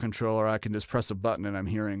monitor controller, I can just press a button and I'm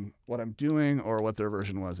hearing what I'm doing or what their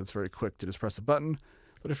version was. It's very quick to just press a button.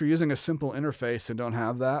 But if you're using a simple interface and don't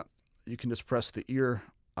have that, you can just press the ear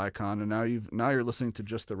icon, and now you're listening to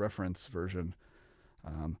just the reference version.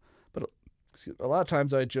 But a lot of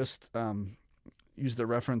times I just use the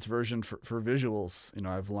reference version for visuals. You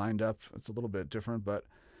know, I've lined up. It's a little bit different, but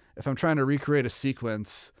if I'm trying to recreate a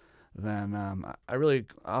sequence, then I really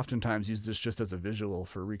oftentimes use this just as a visual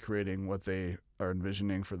for recreating what they are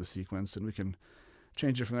envisioning for the sequence, and we can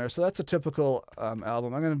change it from there. So that's a typical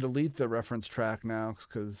album. I'm going to delete the reference track now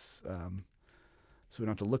because so we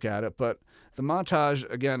don't have to look at it. But the montage,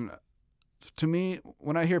 again, to me,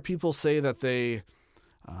 when I hear people say that they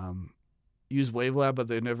use WaveLab but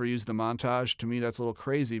they never use the montage, to me that's a little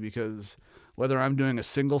crazy, because whether I'm doing a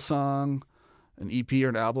single song, an EP, or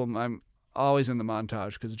an album, I'm always in the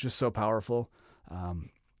montage because it's just so powerful.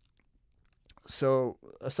 So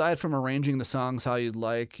aside from arranging the songs how you'd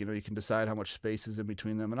like, you know, you can decide how much space is in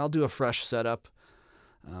between them. And I'll do a fresh setup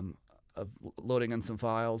of loading in some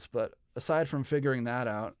files. But aside from figuring that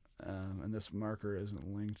out, and this marker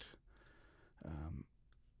isn't linked,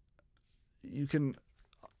 you can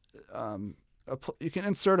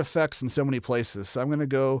insert effects in so many places. So I'm going to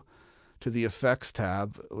go to the Effects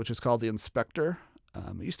tab, which is called the Inspector.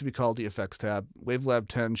 It used to be called the Effects tab. WaveLab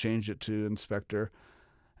 10 changed it to Inspector.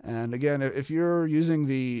 And again, if you're using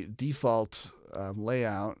the default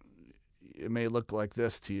layout, it may look like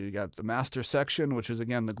this to you. You got the master section, which is,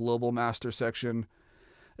 again, the global master section.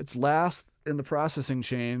 It's last in the processing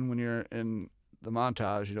chain when you're in the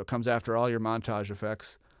montage. You know, it comes after all your montage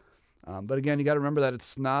effects. But again, you got to remember that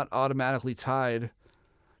it's not automatically tied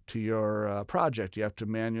to your project. You have to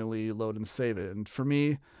manually load and save it. And for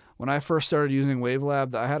me, when I first started using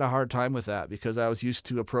WaveLab, I had a hard time with that because I was used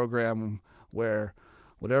to a program where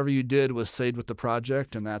whatever you did was saved with the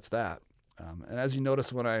project, and that's that. And as you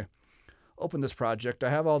notice when I open this project, I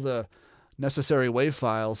have all the necessary WAV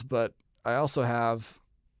files, but I also have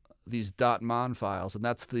these .mon files, and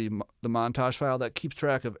that's the montage file that keeps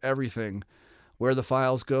track of everything, where the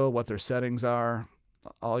files go, what their settings are,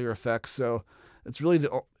 all your effects. So it's really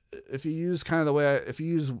if you use if you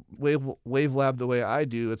use WaveLab the way I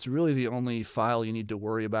do, it's really the only file you need to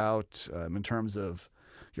worry about in terms of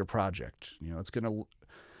your project. You know,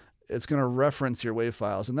 it's gonna reference your WAV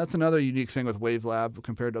files, and that's another unique thing with WaveLab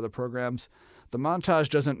compared to other programs. The montage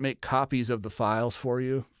doesn't make copies of the files for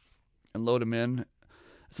you and load them in.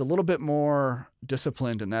 It's a little bit more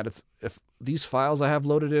disciplined in that if these files I have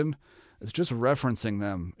loaded in, it's just referencing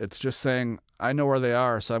them. It's just saying, I know where they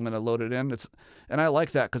are, so I'm going to load it in. And I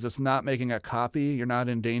like that because it's not making a copy. You're not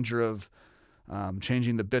in danger of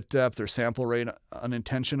changing the bit depth or sample rate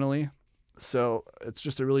unintentionally. So it's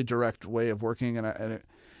just a really direct way of working, and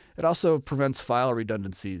it also prevents file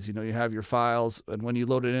redundancies. You know, you have your files, and when you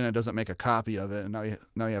load it in, it doesn't make a copy of it, and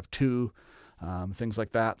now you have two, things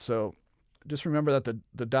like that. So just remember that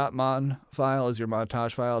the .mon file is your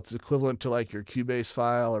montage file. It's equivalent to like your Cubase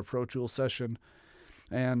file or Pro Tools session,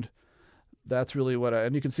 and that's really what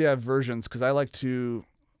and you can see I have versions because I like to.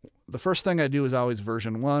 The first thing I do is always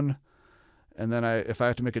version 1, and then if I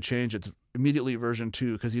have to make a change, it's immediately version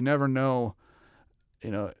 2 because you never know. You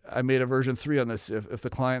know, I made a version 3 on this. If the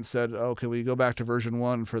client said, "Oh, can we go back to version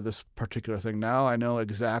 1 for this particular thing?" Now I know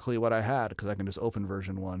exactly what I had because I can just open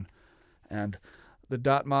version 1. And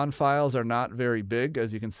the .mon files are not very big.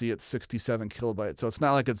 As you can see, it's 67 kilobytes. So it's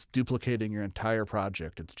not like it's duplicating your entire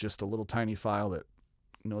project. It's just a little tiny file that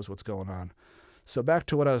knows what's going on. So back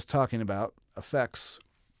to what I was talking about, effects.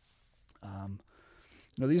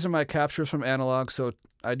 Now these are my captures from analog, so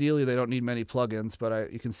ideally they don't need many plugins,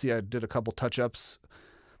 but you can see I did a couple touch-ups.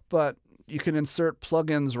 But you can insert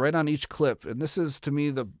plugins right on each clip, and this is to me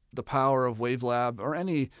the power of WaveLab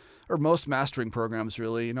or most mastering programs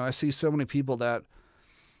really. You know, I see so many people that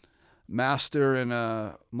master in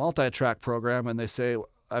a multi-track program and they say,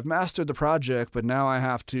 I've mastered the project, but now I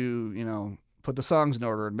have to, you know, put the songs in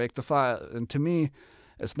order and make the file. And to me,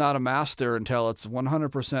 it's not a master until it's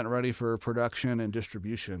 100% ready for production and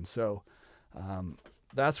distribution. So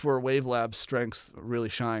that's where WaveLab's strengths really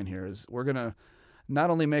shine here. Is we're going to not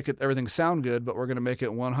only make everything sound good, but we're going to make it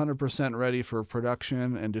 100% ready for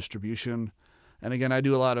production and distribution. And again, I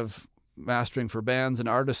do a lot of mastering for bands and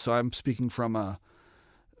artists, so I'm speaking from a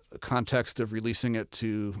context of releasing it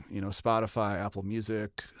to, you know, Spotify, Apple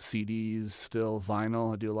Music, CDs, still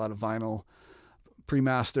vinyl. I do a lot of vinyl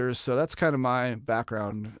pre-masters, so that's kind of my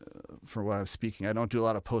background for what I'm speaking. I don't do a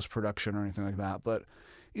lot of post-production or anything like that, but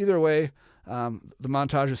either way, the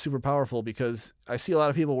montage is super powerful because I see a lot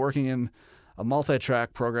of people working in a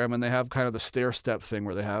multi-track program and they have kind of the stair-step thing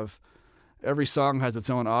where they have every song has its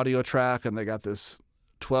own audio track and they got this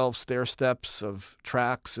 12 stair steps of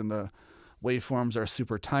tracks and the waveforms are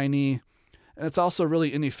super tiny. And it's also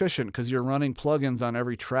really inefficient because you're running plugins on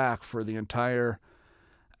every track for the entire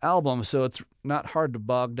album, so it's not hard to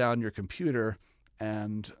bog down your computer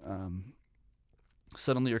and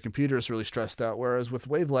suddenly your computer is really stressed out. Whereas with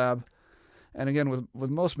WaveLab, and again with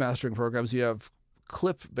most mastering programs, you have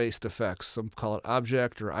clip-based effects. Some call it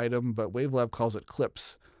object or item, but WaveLab calls it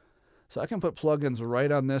clips. So I can put plugins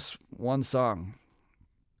right on this one song.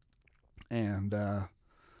 And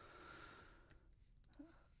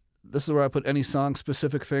this is where I put any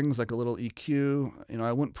song-specific things, like a little EQ. You know,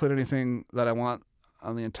 I wouldn't put anything that I want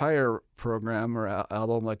on the entire program or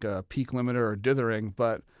album, like a peak limiter or dithering,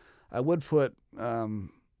 but I would put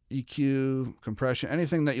EQ, compression,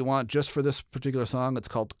 anything that you want just for this particular song. It's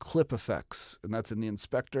called clip effects, and that's in the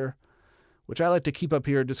inspector, which I like to keep up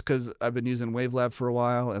here just because I've been using WaveLab for a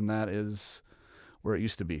while, and that is where it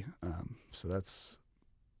used to be. So that's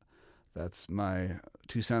my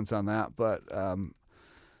 2 cents on that. But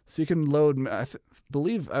so you can load, I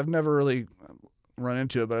believe, I've never really run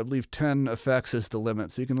into it, but I believe 10 effects is the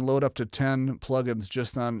limit. So you can load up to 10 plugins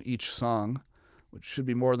just on each song, which should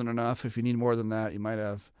be more than enough. If you need more than that, you might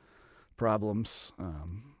have problems.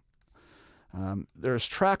 There's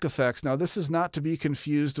track effects. Now, this is not to be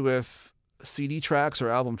confused with CD tracks or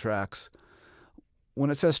album tracks.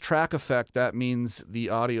 When it says track effect, that means the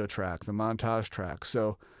audio track, the montage track.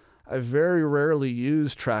 So I very rarely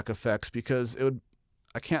use track effects because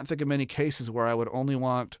I can't think of many cases where I would only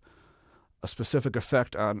want a specific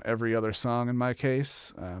effect on every other song in my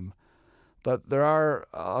case. But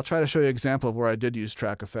I'll try to show you an example of where I did use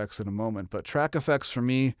track effects in a moment. But track effects for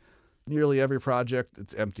me, nearly every project,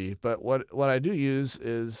 it's empty. But what I do use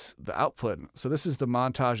is the output. So this is the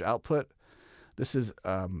montage output. This is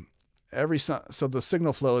every song. So the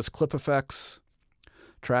signal flow is clip effects,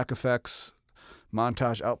 track effects,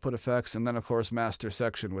 montage output effects, and then of course master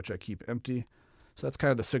section, which I keep empty. So that's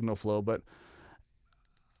kind of the signal flow. But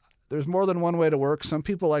there's more than one way to work. Some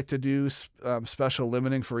people like to do special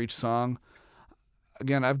limiting for each song.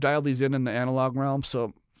 Again, I've dialed these in the analog realm.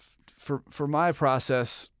 So for my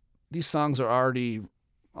process, these songs are already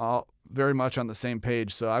all very much on the same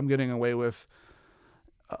page. So I'm getting away with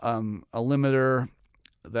a limiter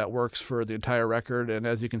that works for the entire record. And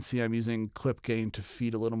as you can see, I'm using clip gain to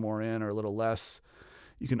feed a little more in or a little less.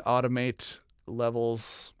 You can automate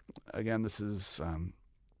levels. Again, this is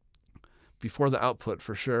before the output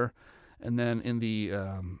for sure. And then in the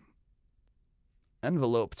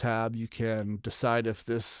envelope tab, you can decide if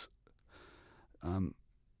this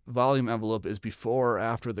volume envelope is before or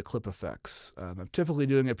after the clip effects. I'm typically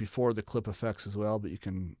doing it before the clip effects as well, but you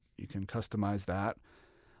can customize that.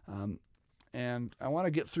 And I want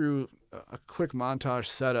to get through a quick montage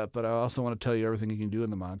setup, but I also want to tell you everything you can do in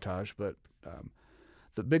the montage. But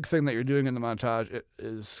the big thing that you're doing in the montage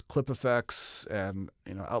is clip effects and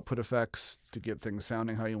output effects to get things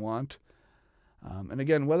sounding how you want. And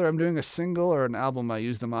again, whether I'm doing a single or an album, I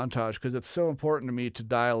use the montage because it's so important to me to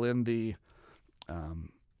dial in the,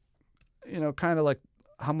 kind of like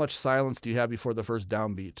how much silence do you have before the first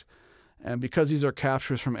downbeat. And because these are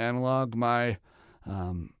captures from analog,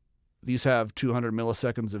 these have 200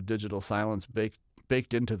 milliseconds of digital silence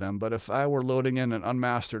baked into them. But if I were loading in an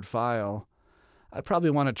unmastered file, I'd probably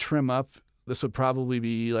want to trim up. This would probably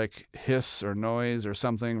be like hiss or noise or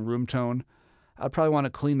something, room tone. I'd probably want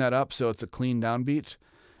to clean that up so it's a clean downbeat.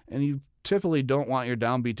 And you typically don't want your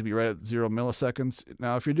downbeat to be right at 0 milliseconds.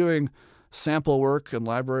 Now, if you're doing sample work and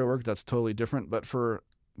library work, that's totally different. But for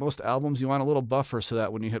most albums, you want a little buffer so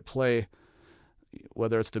that when you hit play,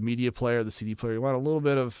 whether it's the media player or the CD player, you want a little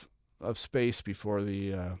bit of space before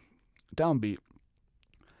the downbeat.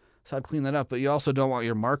 So I'd clean that up, but you also don't want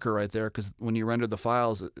your marker right there because when you render the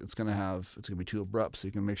files, it's going to be too abrupt. So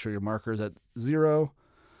you can make sure your marker is at 0.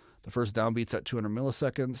 The first downbeat's at 200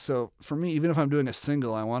 milliseconds. So for me, even if I'm doing a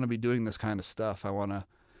single, I want to be doing this kind of stuff. I want to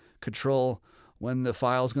control when the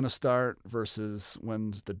file's going to start versus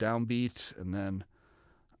when's the downbeat, and then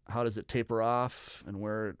how does it taper off, and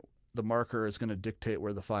where the marker is going to dictate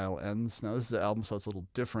where the file ends. Now, this is an album, so it's a little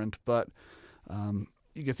different, but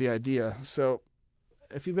you get the idea. So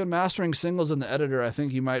if you've been mastering singles in the editor, I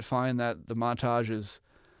think you might find that the montage is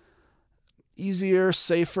easier,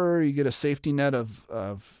 safer. You get a safety net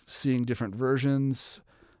of seeing different versions.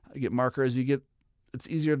 You get markers. It's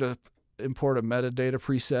easier to import a metadata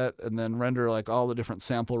preset and then render like all the different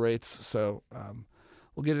sample rates. So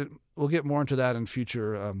we'll get more into that in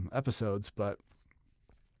future episodes. But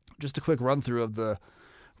just a quick run through of the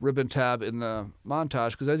ribbon tab in the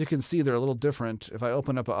montage, because as you can see, they're a little different. If I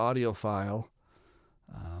open up an audio file,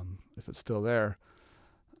 if it's still there,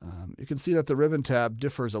 you can see that the ribbon tab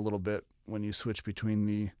differs a little bit when you switch between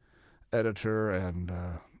the editor and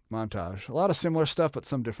montage. A lot of similar stuff, but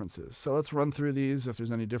some differences. So let's run through these if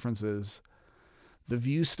there's any differences. The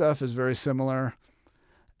view stuff is very similar.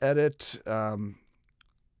 Edit, a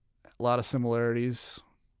lot of similarities.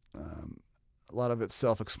 A lot of it's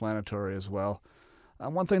self-explanatory as well.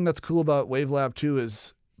 One thing that's cool about WaveLab 2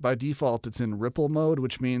 is by default it's in ripple mode,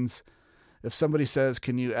 which means if somebody says,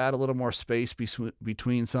 can you add a little more space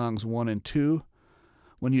between songs 1 and 2?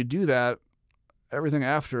 When you do that, everything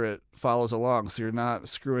after it follows along, so you're not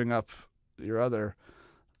screwing up your other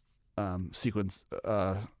sequence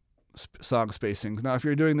song spacings. Now, if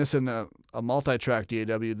you're doing this in a multi-track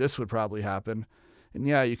DAW, this would probably happen. And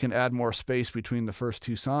yeah, you can add more space between the first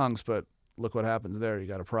 2 songs, but look what happens there. You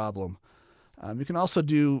got a problem. You can also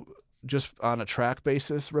do just on a track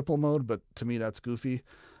basis ripple mode, but to me that's goofy.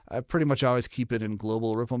 I pretty much always keep it in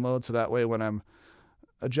global ripple mode, so that way when I'm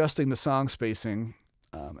adjusting the song spacing,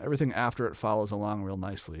 everything after it follows along real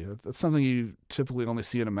nicely. That's something you typically only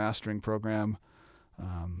see in a mastering program,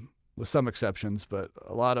 with some exceptions, but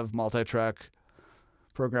a lot of multi-track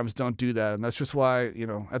programs don't do that, and that's just why,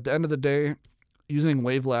 at the end of the day, using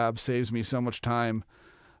WaveLab saves me so much time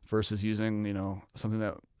versus using, something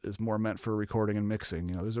that is more meant for recording and mixing.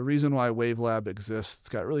 There's a reason why WaveLab exists. It's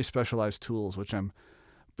got really specialized tools, which I'm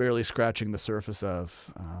barely scratching the surface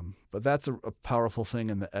of. But that's a powerful thing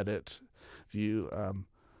in the edit view.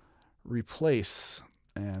 Replace,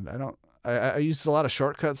 and I use a lot of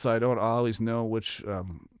shortcuts, so I don't always know which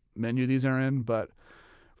menu these are in, but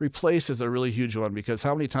replace is a really huge one, because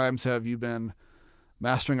how many times have you been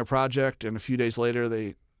mastering a project and a few days later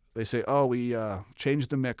they say, oh, we changed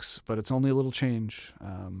the mix, but it's only a little change,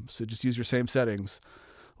 so just use your same settings.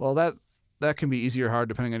 Well, that can be easy or hard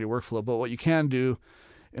depending on your workflow, but what you can do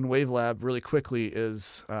in WaveLab really quickly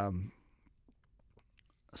is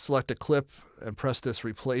select a clip and press this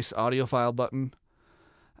replace audio file button,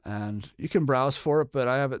 and you can browse for it, but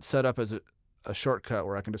I have it set up as a shortcut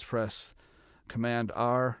where I can just press Command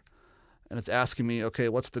R, and it's asking me, okay,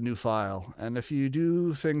 what's the new file? And if you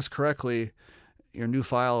do things correctly, your new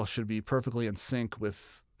file should be perfectly in sync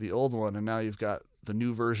with the old one, and now you've got the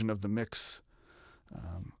new version of the mix.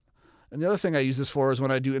 And the other thing I use this for is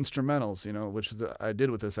when I do instrumentals, which I did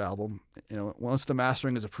with this album. Once the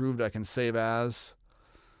mastering is approved, I can save as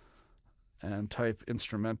and type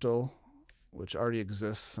instrumental, which already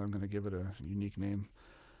exists. So I'm going to give it a unique name.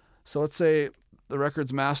 So let's say the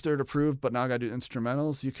record's mastered, approved, but now I got to do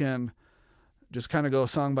instrumentals. You can just kind of go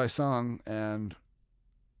song by song and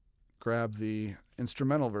grab the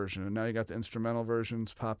instrumental version, and now you got the instrumental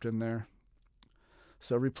versions popped in there.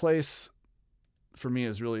 So replace for me,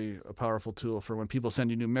 is really a powerful tool for when people send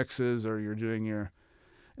you new mixes or you're doing your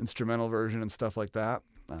instrumental version and stuff like that.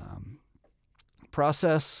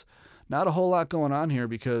 Process, not a whole lot going on here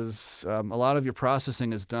because a lot of your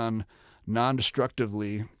processing is done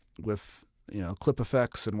non-destructively with clip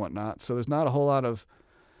effects and whatnot. So there's not a whole lot of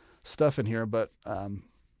stuff in here. But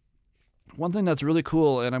one thing that's really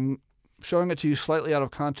cool, and I'm showing it to you slightly out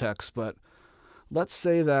of context, but let's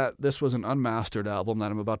say that this was an unmastered album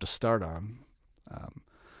that I'm about to start on.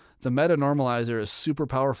 The meta normalizer is super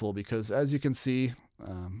powerful because, as you can see,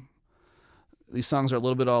 these songs are a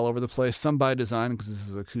little bit all over the place, some by design because this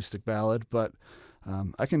is an acoustic ballad, but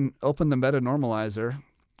I can open the meta normalizer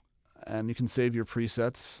and you can save your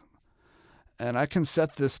presets. And I can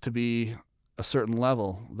set this to be a certain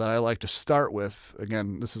level that I like to start with.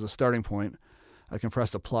 Again, this is a starting point. I can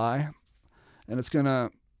press apply, and it's going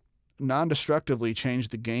to non-destructively change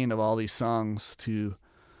the gain of all these songs to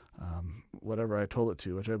whatever I told it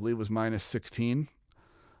to, which I believe was -16.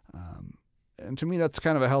 And to me, that's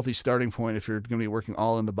kind of a healthy starting point if you're going to be working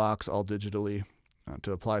all in the box, all digitally,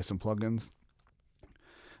 to apply some plugins.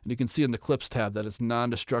 And you can see in the clips tab that it's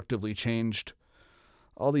non-destructively changed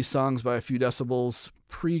all these songs by a few decibels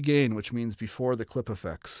pre-gain, which means before the clip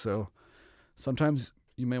effects. So sometimes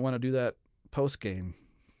you may want to do that post-gain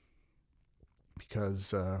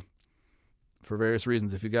because for various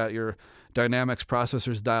reasons, if you got your dynamics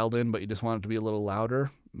processors dialed in but you just want it to be a little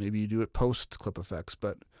louder, maybe you do it post-clip effects.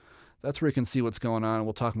 But that's where you can see what's going on.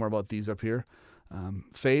 We'll talk more about these up here.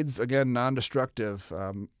 Fades, again, non-destructive.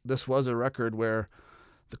 This was a record where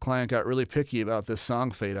the client got really picky about this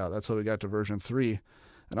song fade out. That's why we got to version 3.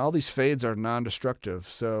 And all these fades are non-destructive,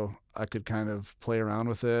 so I could kind of play around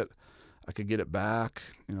with it. I could get it back.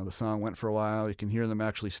 The song went for a while. You can hear them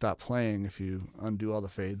actually stop playing if you undo all the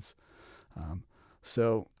fades.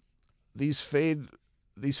 So these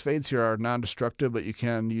fades here are non-destructive, but you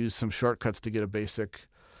can use some shortcuts to get a basic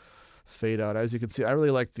fade out. As you can see, I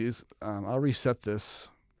really like these. I'll reset this.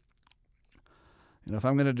 If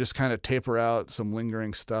I'm going to just kind of taper out some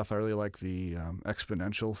lingering stuff, I really like the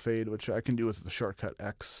exponential fade, which I can do with the shortcut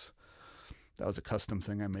X. That was a custom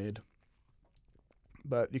thing I made.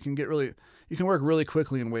 But you can work really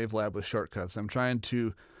quickly in WaveLab with shortcuts. I'm trying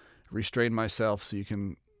to restrain myself so you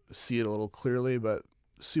can see it a little clearly, but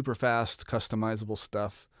super fast, customizable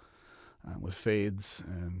stuff with fades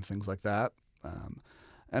and things like that.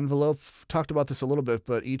 Envelope, talked about this a little bit,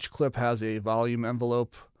 but each clip has a volume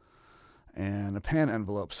envelope and a pan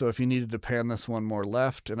envelope. So if you needed to pan this one more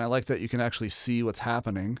left, and I like that you can actually see what's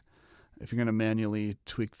happening if you're going to manually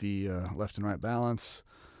tweak the left and right balance,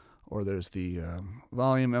 or there's the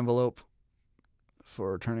volume envelope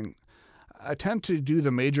for turning. I tend to do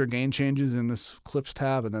the major gain changes in this clips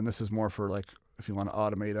tab, and then this is more for like if you want to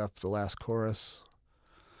automate up the last chorus,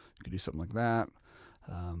 you could do something like that.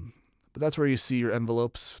 But that's where you see your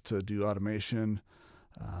envelopes to do automation,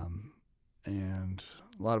 and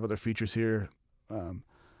a lot of other features here.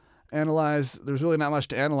 Analyze, there's really not much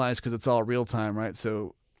to analyze because it's all real time, right?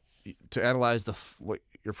 So to analyze what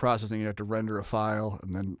you're processing, you have to render a file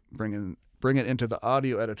and then bring it into the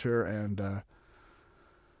audio editor and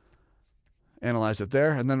analyze it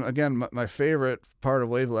there. And then again, my favorite part of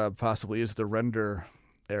WaveLab possibly is the render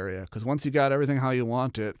area, because once you got everything how you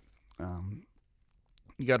want it,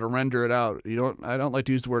 you got to render it out. I don't like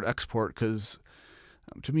to use the word export because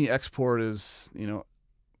to me export is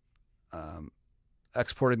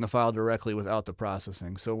exporting the file directly without the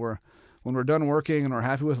processing. So when we're done working and we're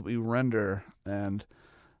happy with what we render, and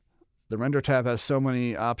the render tab has so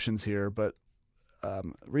many options here, but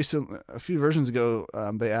recently, a few versions ago,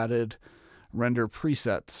 they added render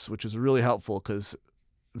presets, which is really helpful because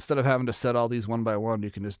instead of having to set all these one by one,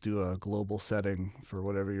 you can just do a global setting for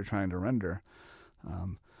whatever you're trying to render.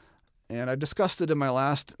 And I discussed it in my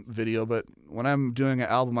last video, but when I'm doing an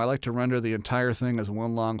album, I like to render the entire thing as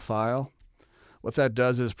one long file. What that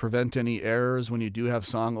does is prevent any errors when you do have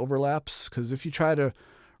song overlaps, because if you try to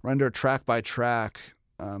render track by track,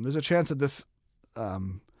 there's a chance that this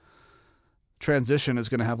transition is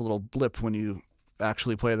going to have a little blip when you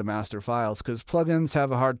actually play the master files, because plugins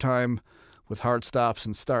have a hard time with hard stops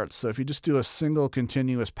and starts. So if you just do a single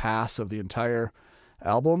continuous pass of the entire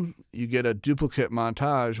album, you get a duplicate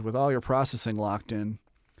montage with all your processing locked in,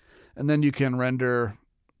 and then you can render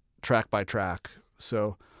track by track.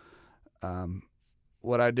 So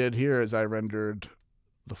what I did here is I rendered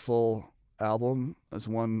the full album as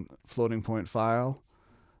one floating point file,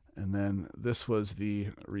 and then this was the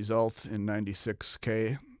result in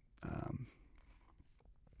 96K.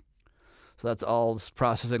 So that's all this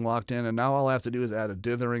processing locked in, and now all I have to do is add a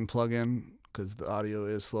dithering plugin because the audio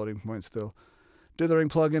is floating point still. dithering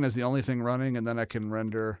plugin is the only thing running, and then I can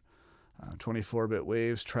render 24-bit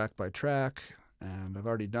waves track by track, and I've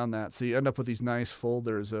already done that. So you end up with these nice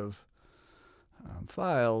folders of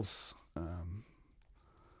files,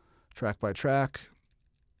 track by track,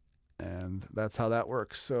 and that's how that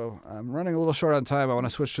works. So I'm running a little short on time. I want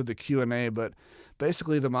to switch to the Q&A, but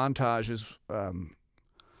basically the montage is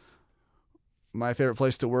my favorite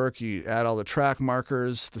place to work. You add all the track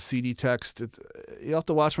markers, the CD text. You have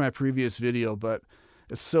to watch my previous video, but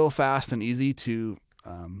it's so fast and easy to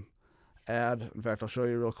add. In fact, I'll show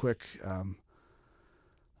you real quick.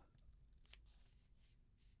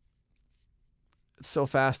 It's so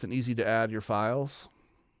fast and easy to add your files.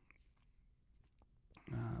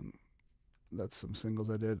 That's some singles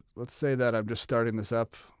I did. Let's say that I'm just starting this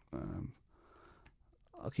up.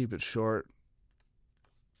 I'll keep it short.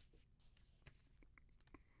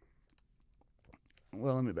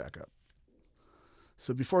 Well, let me back up.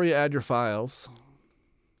 So before you add your files,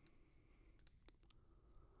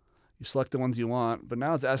 you select the ones you want, but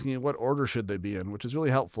now it's asking you what order should they be in, which is really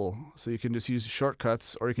helpful. So you can just use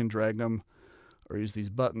shortcuts, or you can drag them, or use these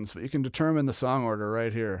buttons, but you can determine the song order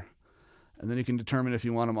right here. And then you can determine if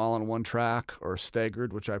you want them all on one track or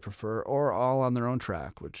staggered, which I prefer, or all on their own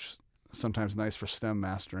track, which is sometimes nice for stem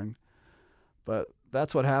mastering. But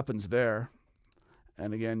that's what happens there.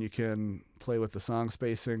 And again, you can play with the song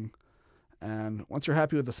spacing. And once you're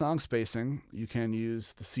happy with the song spacing, you can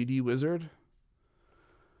use the CD wizard,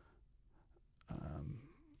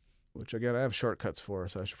 which again, I have shortcuts for,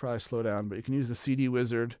 so I should probably slow down, but you can use the CD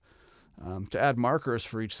wizard to add markers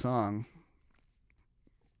for each song.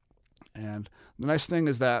 And the nice thing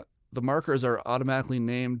is that the markers are automatically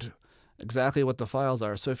named exactly what the files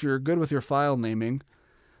are. So if you're good with your file naming,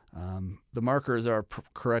 the markers are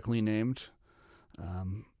correctly named.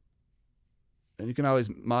 And you can always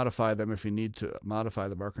modify them if you need to modify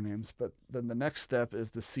the marker names. But then the next step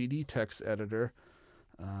is the CD text editor.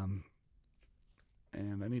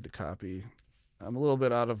 And I need to copy. I'm a little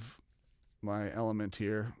bit out of my element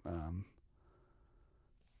here,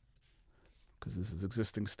 because this is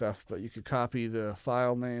existing stuff, but you could copy the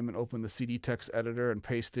file name and open the CD text editor and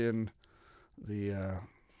paste in the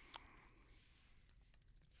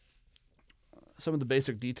some of the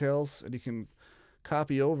basic details, and you can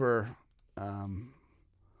copy over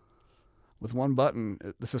with one button.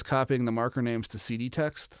 This is copying the marker names to CD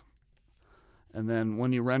text, and then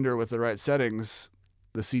when you render with the right settings,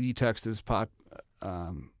 the CD text is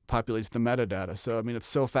populates the metadata. So I mean, it's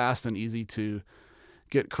so fast and easy to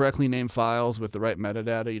get correctly named files with the right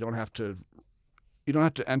metadata. You don't have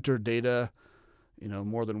to enter data,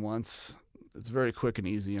 more than once. It's very quick and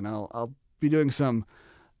easy. And I'll be doing some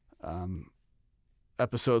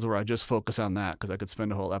episodes where I just focus on that, because I could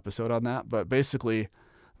spend a whole episode on that. But basically,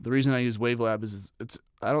 the reason I use WaveLab is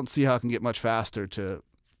I don't see how it can get much faster to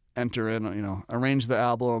enter in, arrange the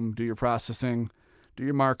album, do your processing, do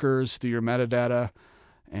your markers, do your metadata,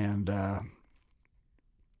 and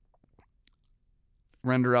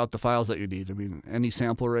render out the files that you need. I mean, any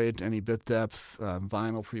sample rate, any bit depth,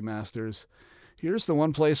 vinyl pre-masters. Here's the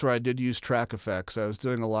one place where I did use track effects. I was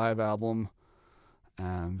doing a live album,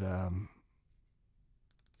 and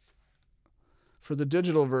for the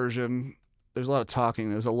digital version, there's a lot of talking.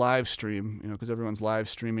 There's a live stream, because everyone's live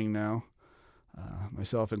streaming now,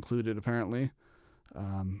 myself included, apparently.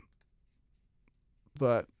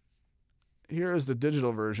 But here is the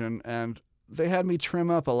digital version, and they had me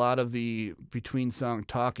trim up a lot of the between song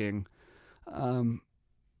talking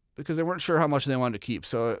because they weren't sure how much they wanted to keep.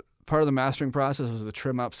 So part of the mastering process was to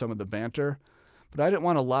trim up some of the banter, but I didn't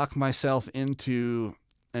want to lock myself into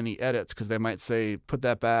any edits because they might say, put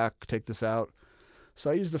that back, take this out. So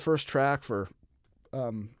I used the first track for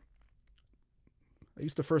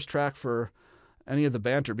any of the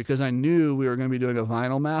banter, because I knew we were going to be doing a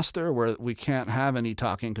vinyl master where we can't have any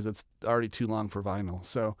talking because it's already too long for vinyl.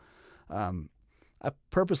 So I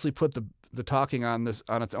purposely put the talking on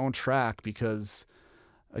its own track because,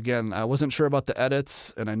 again, I wasn't sure about the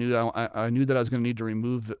edits, and I knew that I was going to need to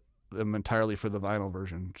remove them entirely for the vinyl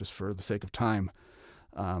version, just for the sake of time.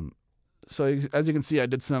 So as you can see, I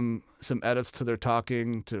did some edits to their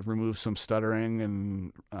talking to remove some stuttering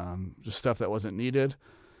and just stuff that wasn't needed.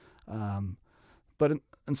 But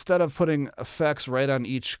instead of putting effects right on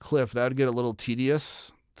each clip, that would get a little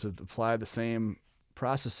tedious to apply the same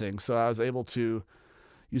processing. So I was able to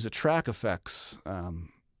use a track effects.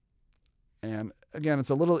 And again,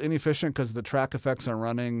 it's a little inefficient because the track effects are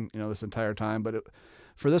running, this entire time. But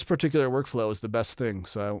for this particular workflow, is the best thing.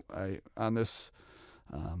 So I on this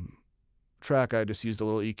track, I just used a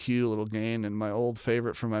little EQ, a little gain, and my old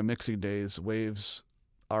favorite from my mixing days, Waves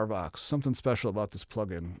RVox. Something special about this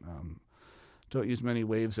plugin. don't use many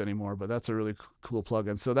waves anymore, but that's a really cool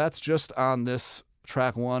plugin. So that's just on this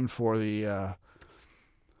track 1 for the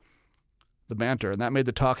banter, and that made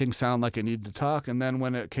the talking sound like it needed to talk. And then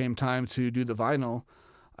when it came time to do the vinyl,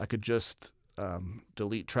 I could just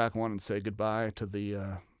delete track 1 and say goodbye to the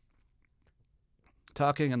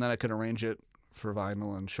talking, and then I could arrange it for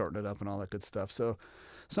vinyl and shorten it up and all that good stuff. So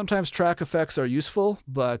sometimes track effects are useful,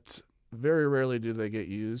 but very rarely do they get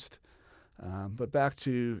used. But back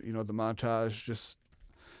to, the montage, just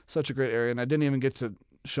such a great area. And I didn't even get to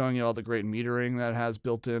showing you all the great metering that it has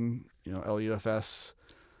built in, LUFS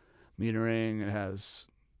metering. It has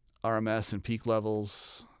RMS and peak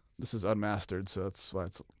levels. This is unmastered, so that's why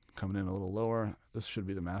it's coming in a little lower. This should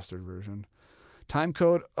be the mastered version. Time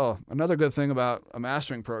code. Oh, another good thing about a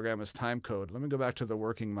mastering program is time code. Let me go back to the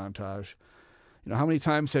working montage. How many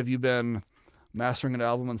times have you been mastering an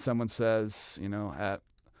album and someone says, at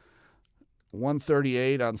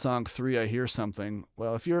 138 on song 3, I hear something?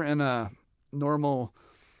 Well, if you're in a normal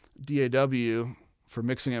DAW for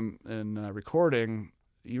mixing and recording,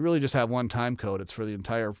 you really just have one time code. It's for the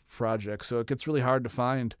entire project. So it gets really hard to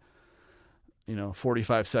find,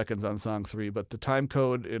 45 seconds on song 3. But the time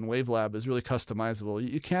code in WaveLab is really customizable.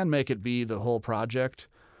 You can make it be the whole project,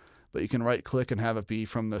 but you can right click and have it be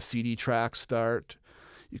from the CD track start.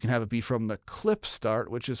 You can have it be from the clip start,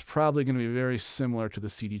 which is probably going to be very similar to the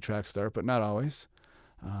CD track start, but not always.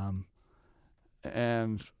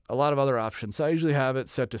 And a lot of other options. So I usually have it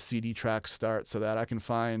set to CD track start so that I can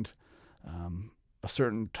find a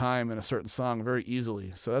certain time in a certain song very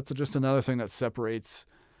easily. So that's just another thing that separates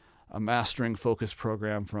a mastering focused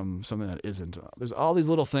program from something that isn't. There's all these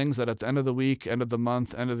little things that at the end of the week, end of the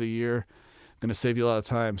month, end of the year, going to save you a lot of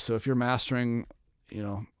time. So if you're mastering,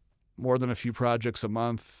 more than a few projects a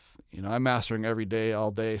month, I'm mastering every day,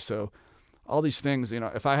 all day. So all these things,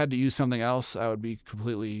 if I had to use something else, it'd be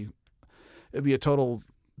a total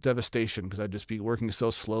devastation because I'd just be working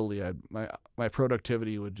so slowly. My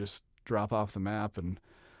productivity would just drop off the map, and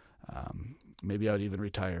maybe I would even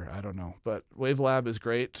retire. I don't know. But WaveLab is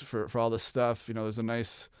great for all this stuff. There's a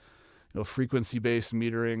nice, frequency-based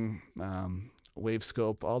metering, wave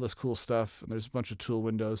scope, all this cool stuff. And there's a bunch of tool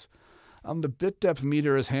windows. The bit depth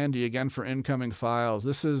meter is handy, again, for incoming files.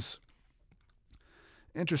 This is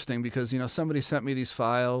interesting because, somebody sent me these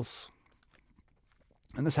files,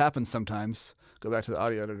 and this happens sometimes. Go back to the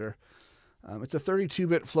audio editor. It's a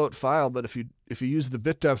 32-bit float file, but if you use the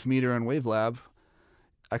bit depth meter in WaveLab,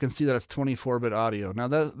 I can see that it's 24-bit audio. Now,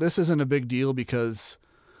 this isn't a big deal because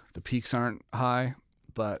the peaks aren't high,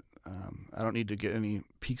 but I don't need to get any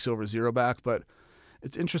peaks over 0 back. But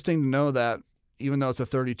it's interesting to know that even though it's a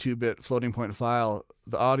 32-bit floating point file,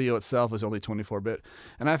 the audio itself is only 24-bit.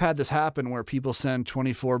 And I've had this happen where people send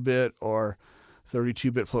 24-bit or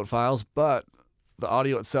 32-bit float files, but the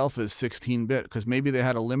audio itself is 16-bit because maybe they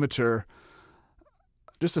had a limiter,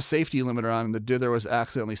 just a safety limiter on, and the dither was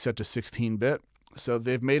accidentally set to 16-bit. So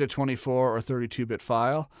they've made a 24 or 32-bit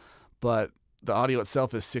file, but the audio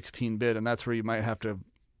itself is 16-bit, and that's where you might have to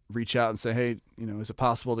reach out and say, hey, is it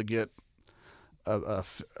possible to get a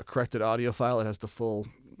corrected audio file that has the full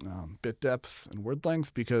bit depth and word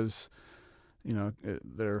length? Because, it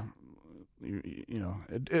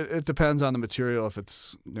depends on the material if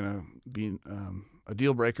it's going to be a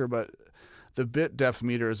deal breaker, but the bit depth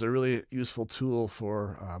meter is a really useful tool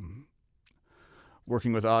for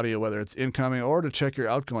working with audio, whether it's incoming or to check your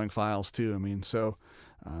outgoing files too.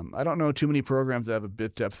 I don't know too many programs that have a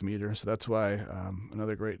bit depth meter, so that's why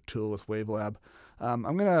another great tool with WaveLab.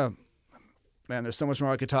 There's so much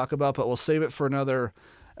more I could talk about, but we'll save it for another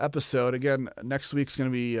episode. Again, next week's going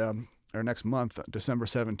to be, or next month, December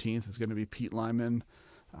 17th, is going to be Pete Lyman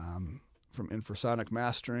from Infrasonic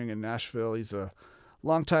Mastering in Nashville. He's a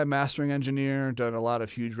longtime mastering engineer, done a lot of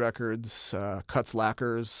huge records, cuts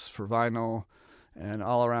lacquers for vinyl, and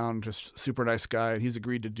all around just super nice guy. And he's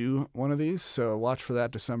agreed to do one of these, so watch for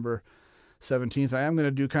that December 17th. I am going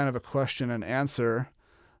to do kind of a question and answer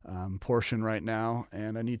portion right now,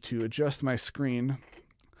 and I need to adjust my screen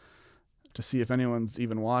to see if anyone's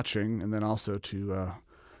even watching, and then also to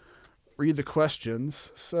read the questions.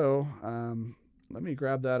 So let me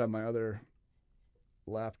grab that on my other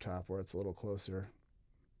laptop where it's a little closer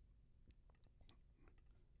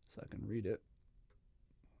so I can read it.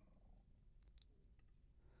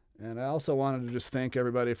 And I also wanted to just thank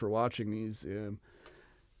everybody for watching these.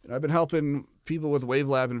 I've been helping people with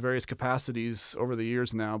WaveLab in various capacities over the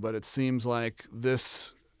years now, but it seems like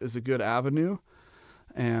this is a good avenue.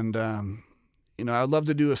 And, I'd love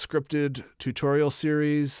to do a scripted tutorial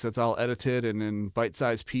series that's all edited and in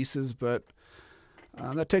bite-sized pieces, but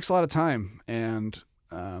that takes a lot of time. And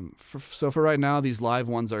So for right now, these live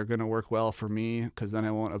ones are going to work well for me because then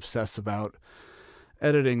I won't obsess about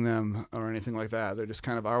editing them or anything like that. They just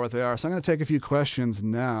kind of are what they are. So I'm going to take a few questions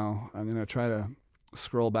now. I'm going to try to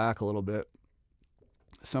scroll back a little bit.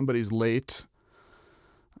 Somebody's late.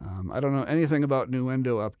 I don't know anything about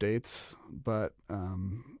Nuendo updates, but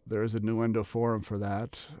there is a Nuendo forum for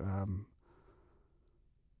that.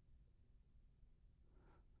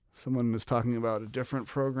 Someone is talking about a different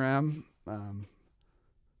program.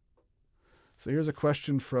 So here's a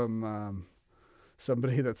question from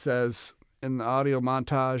somebody that says, in the audio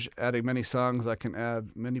montage, adding many songs, I can add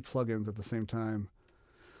many plugins at the same time.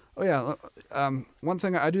 Oh yeah, one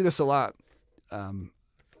thing, I do this a lot.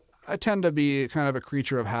 I tend to be kind of a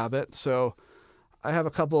creature of habit, so I have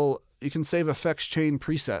a couple, you can save effects chain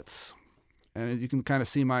presets, and you can kind of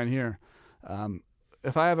see mine here.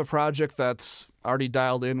 If I have a project that's already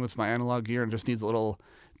dialed in with my analog gear and just needs a little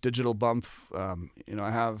digital bump, I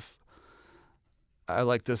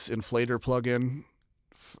like this inflator plugin,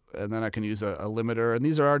 and then I can use a limiter, and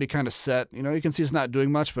these are already kind of set. You can see it's not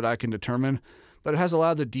doing much, but I can determine. But it has a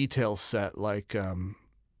lot of the details set, like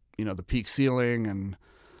the peak ceiling and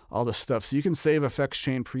all this stuff. So you can save effects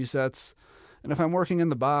chain presets. And if I'm working in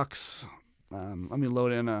the box, let me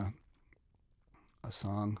load in a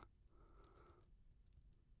song.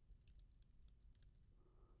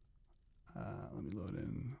 Let me load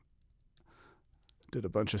in. Did a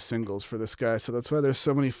bunch of singles for this guy, so that's why there's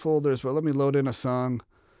so many folders. But let me load in a song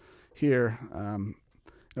here.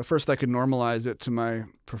 First, I can normalize it to my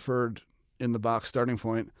preferred in-the-box starting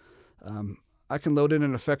point. I can load in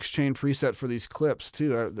an effects chain preset for these clips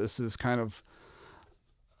too. This is kind of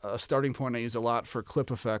a starting point I use a lot for clip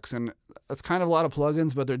effects, and that's kind of a lot of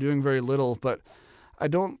plugins, but they're doing very little. But I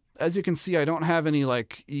don't, as you can see, I don't have any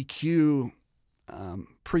like EQ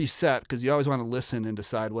preset, because you always want to listen and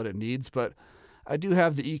decide what it needs. But I do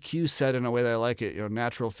have the EQ set in a way that I like it.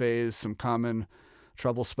 Natural phase, some common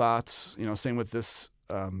trouble spots. Same with this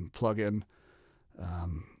plugin.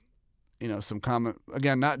 Some common,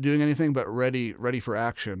 again, not doing anything, but ready for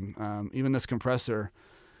action. Even this compressor,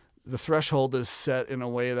 the threshold is set in a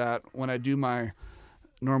way that when I do my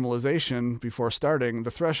normalization before starting,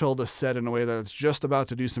 the threshold is set in a way that it's just about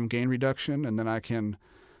to do some gain reduction, and then I can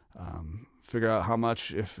figure out how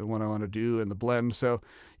much, if and what I want to do in the blend. So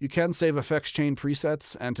you can save effects chain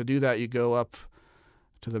presets, and to do that, you go up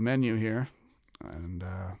to the menu here and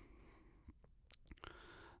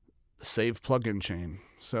save plugin chain.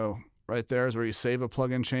 So right there is where you save a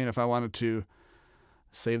plugin chain. If I wanted to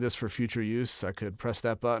save this for future use, I could press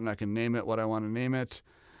that button. I can name it what I want to name it.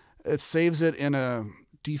 It saves it in a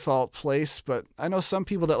default place, but I know some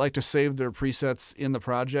people that like to save their presets in the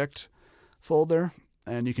project folder,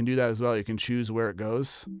 and you can do that as well. You can choose where it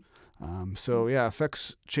goes. So yeah,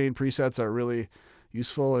 effects chain presets are really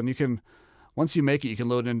useful, and you can, once you make it, you can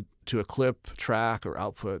load into a clip, track, or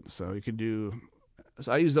output. So you can do,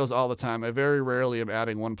 so I use those all the time. I very rarely am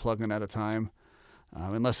adding one plugin at a time,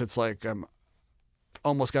 unless it's like I'm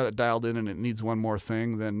almost got it dialed in and it needs one more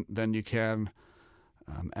thing, then you can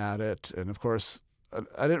add it. And of course,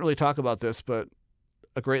 I didn't really talk about this, but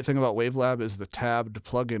a great thing about WaveLab is the tabbed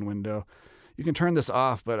plugin window. You can turn this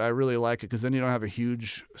off, but I really like it because then you don't have a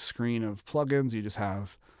huge screen of plugins. You just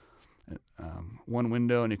have one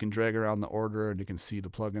window, and you can drag around the order, and you can see the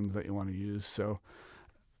plugins that you want to use. So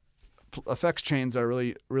effects chains are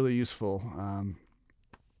really, really useful.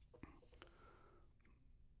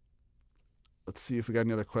 Let's see if we got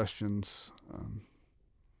any other questions.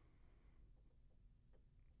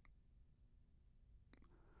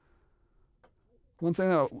 One thing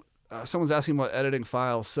that someone's asking about editing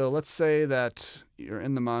files. So let's say that you're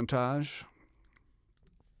in the montage,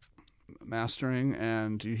 mastering,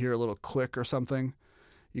 and you hear a little click or something.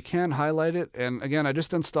 You can highlight it. And again, I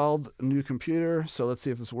just installed a new computer, so let's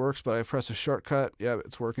see if this works, but I press a shortcut. Yeah,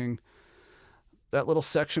 it's working. That little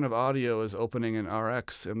section of audio is opening in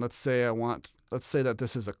RX, and let's say that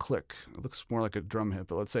this is a click. It looks more like a drum hit,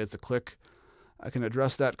 but let's say it's a click. I can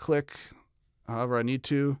address that click however I need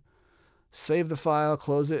to. Save the file,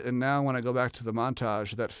 close it, and now when I go back to the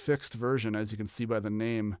montage, that fixed version, as you can see by the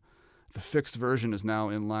name, the fixed version is now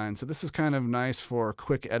in line. So this is kind of nice for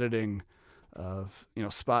quick editing of,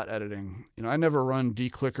 spot editing. I never run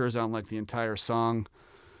declickers on like the entire song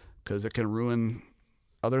because it can ruin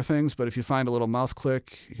other things, but if you find a little mouth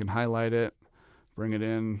click, you can highlight it, bring it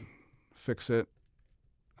in, fix it,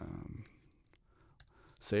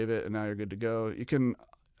 save it, and now you're good to go. You can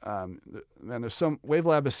and there's some,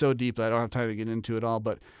 WaveLab is so deep that I don't have time to get into it all,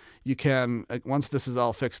 but you can, once this is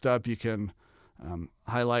all fixed up, you can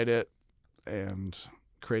highlight it and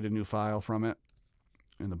create a new file from it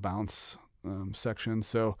in the bounce section.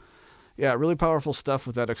 So yeah, really powerful stuff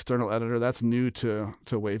with that external editor. That's new to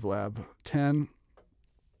WaveLab 10.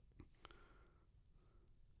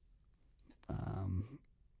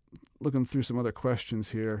 Looking through some other questions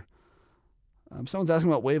here. Someone's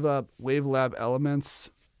asking about WaveLab Elements.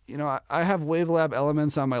 You know, I have WaveLab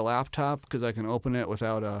Elements on my laptop because I can open it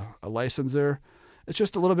without a licenser. It's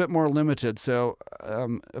just a little bit more limited. So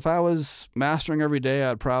if I was mastering every day,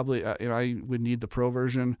 I'd probably, I would need the Pro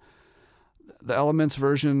version. The Elements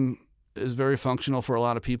version is very functional for a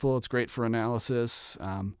lot of people. It's great for analysis.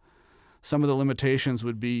 Some of the limitations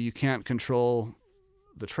would be you can't control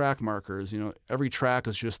the track markers. You know, every track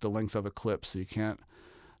is just the length of a clip, so you can't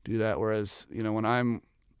do that. Whereas, you know, when I'm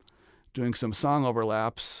doing some song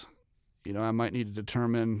overlaps, you know, I might need to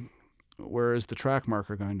determine where is the track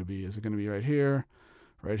marker going to be. Is it going to be right here,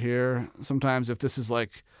 right here? Sometimes if this is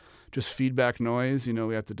like just feedback noise, you know,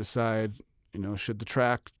 we have to decide, you know, should the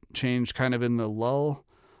track change kind of in the lull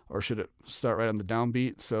or should it start right on the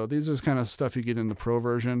downbeat? So these are kind of stuff you get in the Pro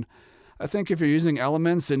version. I think if you're using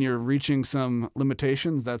Elements and you're reaching some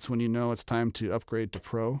limitations, that's when you know it's time to upgrade to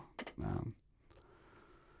Pro.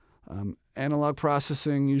 Analog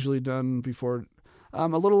processing usually done before, a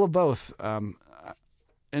little of both.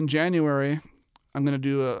 In January, I'm going to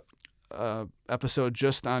do a episode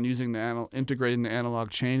just on using integrating the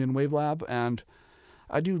analog chain in WaveLab, and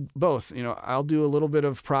I do both. You know, I'll do a little bit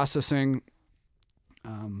of processing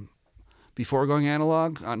before going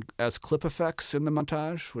analog as clip effects in the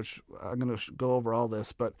montage, which I'm going to go over all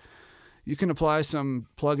this, but you can apply some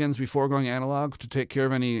plugins before going analog to take care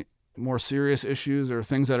of any more serious issues or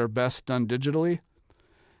things that are best done digitally.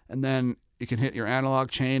 And then you can hit your analog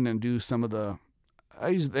chain and do some of the, I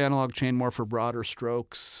use the analog chain more for broader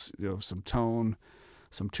strokes, you know, some tone,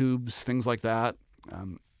 some tubes, things like that.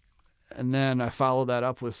 And then I follow that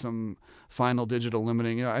up with some final digital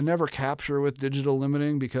limiting. You know, I never capture with digital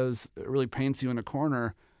limiting because it really paints you in a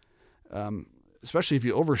corner, especially if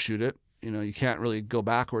you overshoot it. You know, you can't really go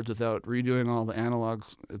backwards without redoing all the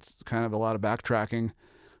analogs. It's kind of a lot of backtracking.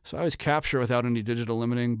 So I always capture without any digital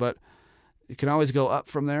limiting, but you can always go up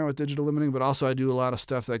from there with digital limiting. But also I do a lot of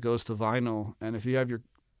stuff that goes to vinyl. And if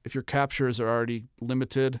your captures are already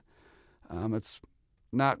limited, it's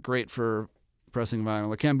not great for pressing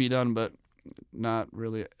vinyl. It can be done, but not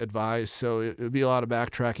really advised. So it would be a lot of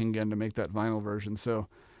backtracking again to make that vinyl version. So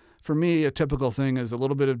for me, a typical thing is a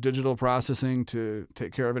little bit of digital processing to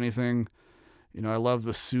take care of anything. You know, I love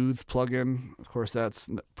the Soothe plugin. Of course, that's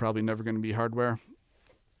probably never going to be hardware.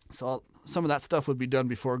 So some of that stuff would be done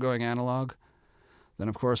before going analog. Then,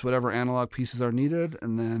 of course, whatever analog pieces are needed,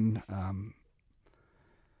 and then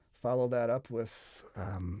follow that up with,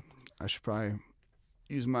 I should probably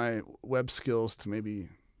use my web skills to maybe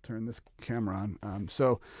turn this camera on.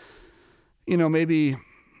 So, you know,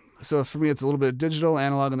 so for me, it's a little bit of digital,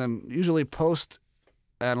 analog, and then usually post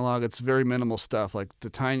analog, it's very minimal stuff, like the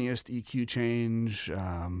tiniest EQ change,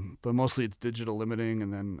 but mostly it's digital limiting,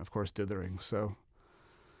 and then, of course, dithering. So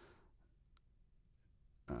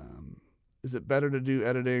is it better to do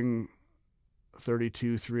editing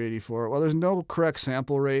 32, 384? Well, there's no correct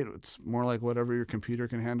sample rate. It's more like whatever your computer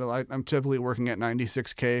can handle. I'm typically working at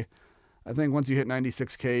 96K. I think once you hit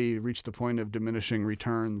 96K, you reach the point of diminishing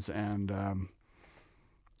returns, and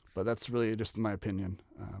but that's really just my opinion.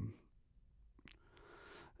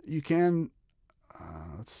 You can,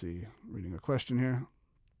 let's see, reading a question here.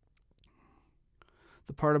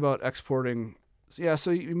 The part about exporting, yeah, so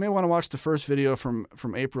you may want to watch the first video from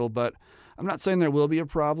April, but I'm not saying there will be a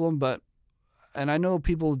problem, and I know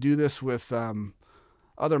people do this with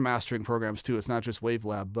other mastering programs too. It's not just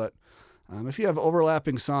WaveLab, but if you have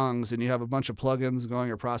overlapping songs and you have a bunch of plugins going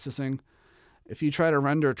or processing, if you try to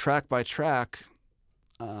render track by track,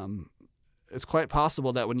 it's quite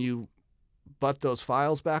possible that when you butt those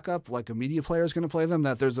files back up, like a media player is going to play them,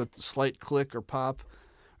 that there's a slight click or pop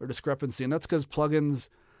or discrepancy. And that's because plugins,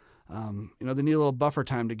 you know, they need a little buffer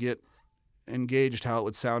time to get engaged how it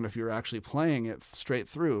would sound if you were actually playing it straight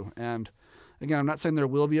through. And again, I'm not saying there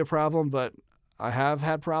will be a problem, but I have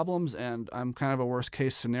had problems, and I'm kind of a worst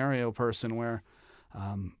case scenario person where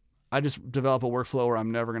I just develop a workflow where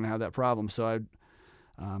I'm never going to have that problem. So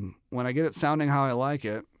when I get it sounding how I like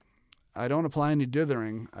it, I don't apply any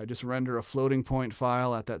dithering. I just render a floating point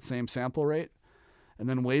file at that same sample rate. And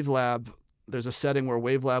then WaveLab, there's a setting where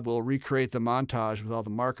WaveLab will recreate the montage with all the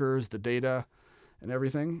markers, the data, and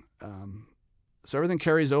everything. So everything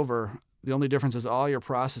carries over. The only difference is all your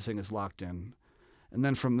processing is locked in. And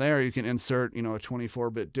then from there, you can insert, you know, a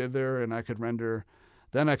 24-bit dither, and I could render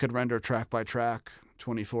track by track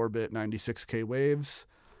 24-bit 96K waves.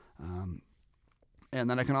 And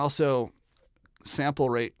then I can also sample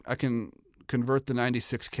rate. I can convert the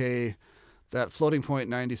 96K, that floating point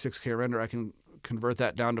 96K render, I can convert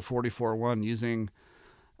that down to 44.1 using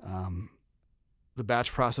the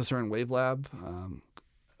batch processor in WaveLab.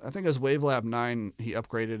 I think as WaveLab 9, he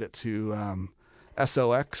upgraded it to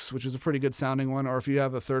SOX, which is a pretty good sounding one. Or if you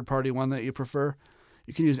have a third-party one that you prefer,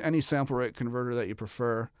 you can use any sample rate converter that you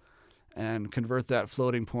prefer and convert that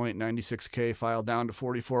floating point 96K file down to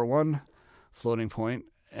 44.1 floating point.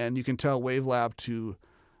 And you can tell WaveLab to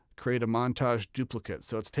create a montage duplicate.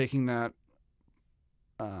 So it's taking that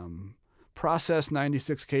process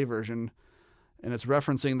 96K version, and it's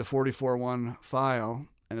referencing the 44.1 file,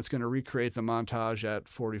 and it's going to recreate the montage at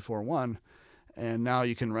 44.1. And now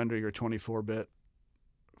you can render your 24-bit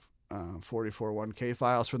 44.1K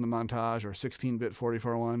files from the montage, or 16-bit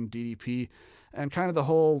 44.1 DDP. And kind of the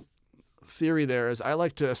whole theory there is I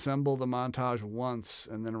like to assemble the montage once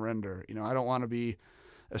and then render. You know, I don't want to be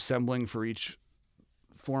assembling for each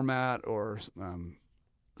format or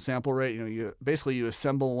sample rate. You know, you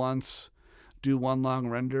assemble once, do one long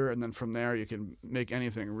render, and then from there you can make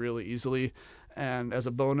anything really easily. And as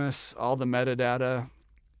a bonus, all the metadata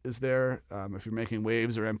is there. If you're making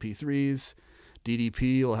waves or MP3s,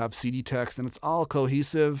 DDP will have CD text, and it's all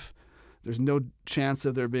cohesive. There's no chance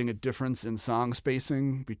of there being a difference in song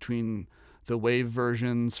spacing between the wave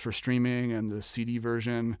versions for streaming and the CD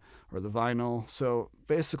version or the vinyl. So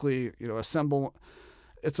basically, you know, assemble.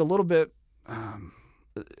 It's a little bit.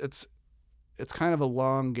 It's kind of a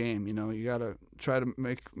long game. You know, you got to try to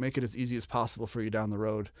make it as easy as possible for you down the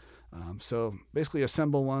road. So basically,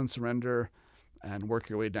 assemble once, render, and work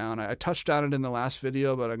your way down. I touched on it in the last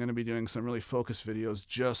video, but I'm going to be doing some really focused videos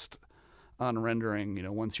just on rendering, you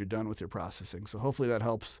know, once you're done with your processing. So hopefully that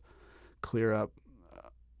helps clear up.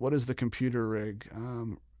 What is the computer rig?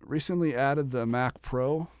 Recently added the Mac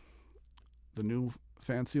Pro, the new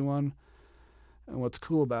fancy one. And what's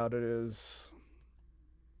cool about it is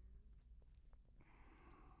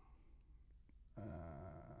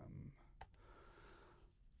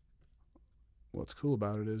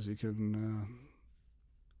you can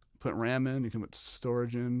put RAM in, you can put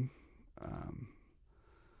storage in,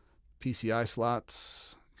 PCI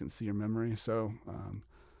slots, you can see your memory. So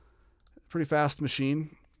pretty fast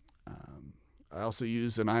machine. I also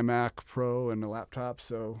use an iMac Pro and a laptop,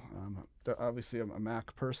 so obviously I'm a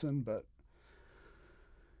Mac person, but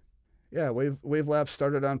yeah, WaveLab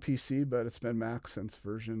started on PC, but it's been Mac since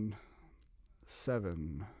version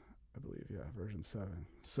 7, I believe. Yeah, version 7.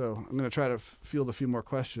 So I'm going to try to field a few more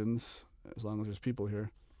questions, as long as there's people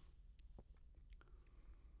here.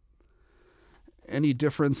 Any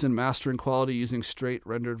difference in mastering quality using straight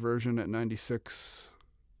rendered version at 96?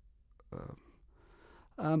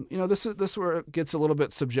 You know, this is where it gets a little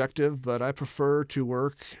bit subjective, but I prefer to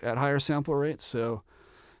work at higher sample rates. So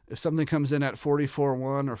if something comes in at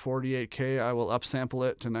 44.1 or 48K, I will upsample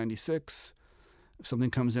it to 96. If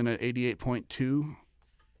something comes in at 88.2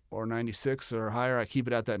 or 96 or higher, I keep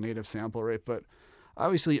it at that native sample rate. But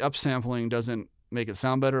obviously upsampling doesn't make it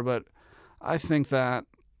sound better, but I think that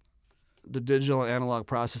the digital and analog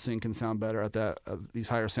processing can sound better at these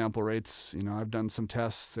higher sample rates. You know, I've done some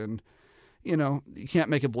tests, and you know, you can't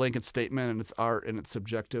make a blanket statement, and it's art and it's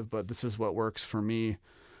subjective, but this is what works for me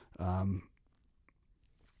in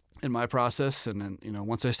my process. And then, you know,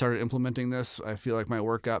 once I started implementing this, I feel like my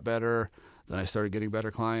work got better. Then I started getting better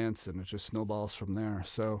clients, and it just snowballs from there.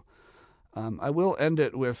 So I will end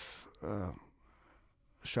it with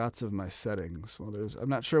shots of my settings. Well, I'm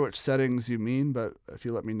not sure which settings you mean, but if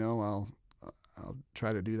you let me know, I'll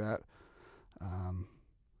try to do that.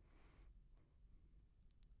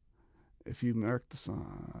 If you mark the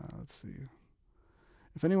song, let's see.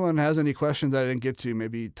 If anyone has any questions I didn't get to,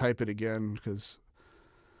 maybe type it again, because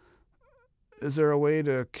is there a way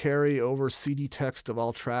to carry over CD text of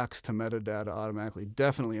all tracks to metadata automatically?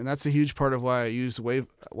 Definitely, and that's a huge part of why I use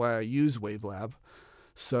WaveLab.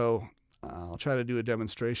 So I'll try to do a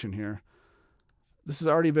demonstration here. This has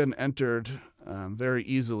already been entered very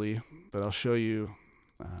easily, but I'll show you,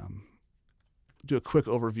 do a quick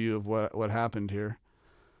overview of what happened here.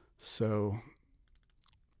 So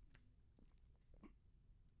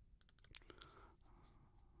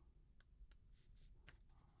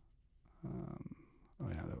oh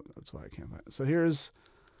yeah, that's why I can't find it. So here's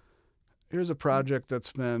a project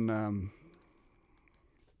that's been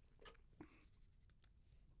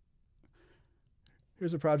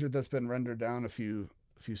rendered down a few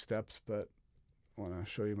steps, but I want to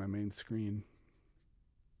show you my main screen.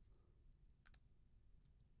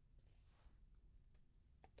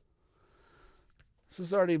 This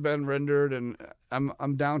has already been rendered, and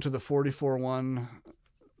I'm down to the 44.1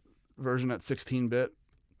 version at 16-bit.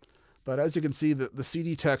 But as you can see, the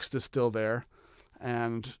CD text is still there.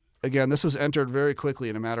 And again, this was entered very quickly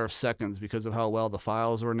in a matter of seconds because of how well the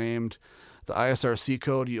files were named. The ISRC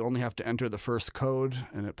code, you only have to enter the first code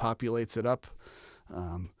and it populates it up.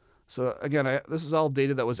 So again, this is all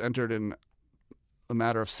data that was entered in a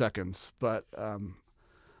matter of seconds. But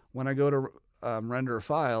when I go to render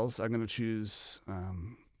files, I'm going to choose,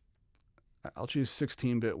 I'll choose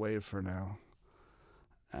 16-bit wave for now.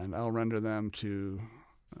 And I'll render them to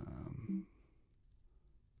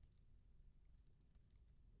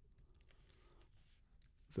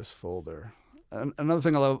this folder. And another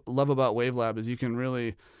thing I love about WaveLab is you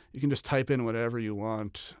can just type in whatever you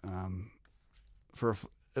want.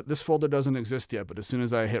 This folder doesn't exist yet, but as soon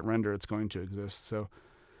as I hit render, it's going to exist. So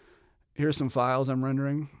here's some files I'm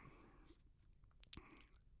rendering.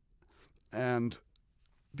 And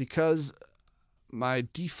because my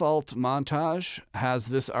default montage has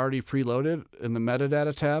this already preloaded in the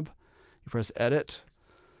Metadata tab, you press Edit,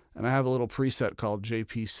 and I have a little preset called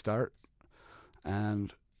JP Start.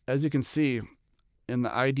 And as you can see, in the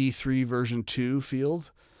ID3 version 2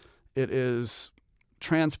 field, it is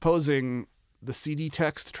transposing the CD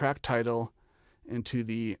text track title into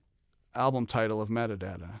the album title of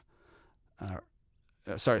Metadata.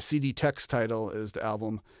 Sorry, CD text title is the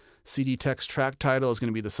album. CD text track title is going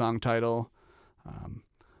to be the song title.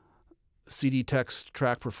 CD text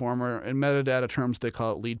track performer. In metadata terms, they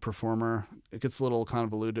call it lead performer. It gets a little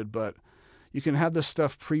convoluted, but you can have this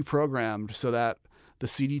stuff pre-programmed so that the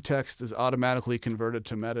CD text is automatically converted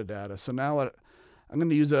to metadata. So now I'm going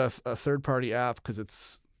to use a third-party app because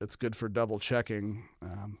it's good for double checking.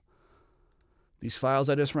 These files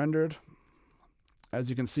I just rendered, as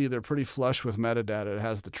you can see, they're pretty flush with metadata. It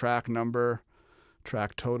has the track number,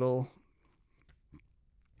 track total,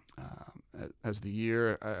 as the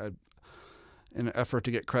year. In an effort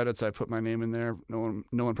to get credits, I put my name in there. No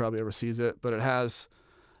one probably ever sees it, but it has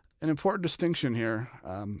an important distinction here.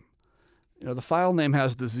 The file name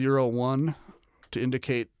has the 01 to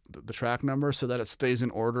indicate the track number so that it stays in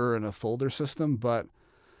order in a folder system, but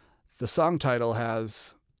the song title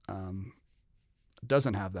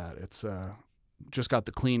doesn't have that. It's just got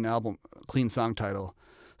the clean song title.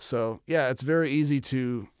 So yeah, it's very easy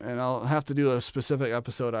to, and I'll have to do a specific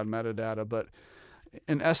episode on metadata, but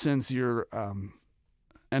in essence, you're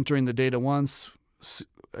entering the data once.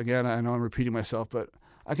 Again, I know I'm repeating myself, but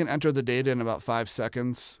I can enter the data in about 5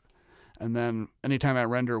 seconds. And then anytime I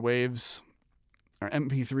render waves or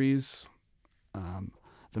MP3s,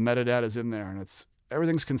 the metadata is in there and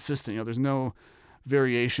everything's consistent. There's no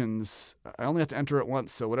variations. I only have to enter it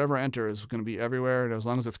once. So whatever I enter is going to be everywhere. And as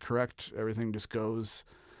long as it's correct, everything just goes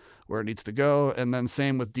where it needs to go. And then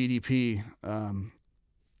same with DDP.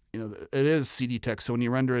 It is CD text. So when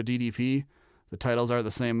you render a DDP, the titles are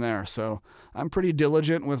the same there. So I'm pretty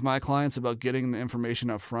diligent with my clients about getting the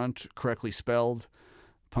information up front, correctly spelled,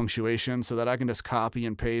 punctuation, so that I can just copy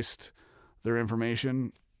and paste their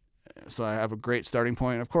information. So I have a great starting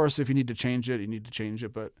point. Of course, if you need to change it, you need to change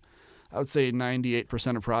it. But I would say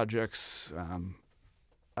 98% of projects,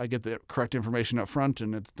 I get the correct information up front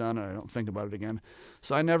and it's done and I don't think about it again.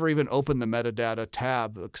 So I never even open the metadata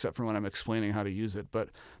tab except for when I'm explaining how to use it. But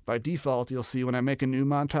by default, you'll see when I make a new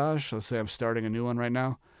montage, let's say I'm starting a new one right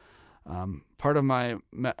now, part of my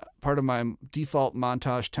default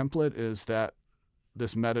montage template is that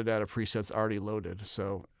this metadata preset's already loaded.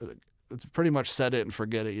 So it's pretty much set it and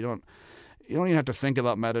forget it. You don't even have to think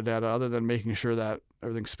about metadata other than making sure that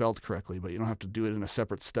everything's spelled correctly, but you don't have to do it in a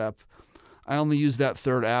separate step. I only use that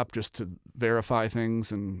third app just to verify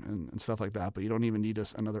things and stuff like that, but you don't even need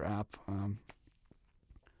another app.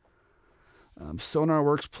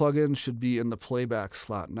 SonarWorks plugin should be in the playback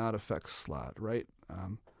slot, not effects slot, right?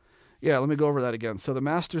 Yeah, let me go over that again. So the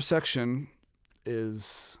master section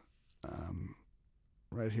is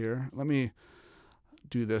right here. Let me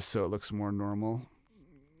do this so it looks more normal.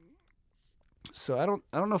 So I don't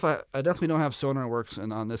know if I definitely don't have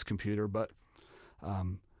SonarWorks on this computer, but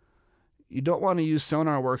you don't want to use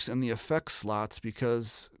SonarWorks in the effects slots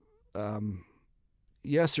because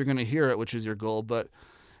yes, you're going to hear it, which is your goal, but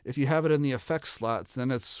if you have it in the effects slots, then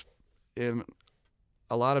it's in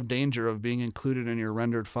a lot of danger of being included in your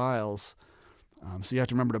rendered files. So you have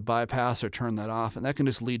to remember to bypass or turn that off, and that can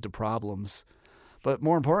just lead to problems. But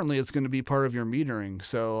more importantly, it's going to be part of your metering.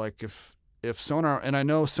 So like if Sonar, and I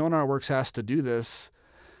know SonarWorks has to do this,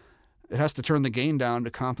 it has to turn the gain down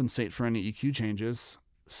to compensate for any EQ changes.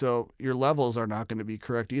 So your levels are not going to be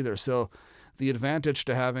correct either. So the advantage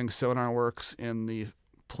to having SonarWorks in the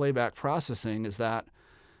playback processing is that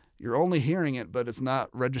you're only hearing it, but it's not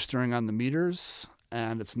registering on the meters,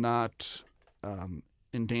 and it's not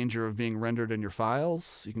in danger of being rendered in your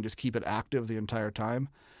files. You can just keep it active the entire time.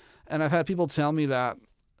 And I've had people tell me that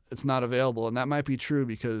it's not available, and that might be true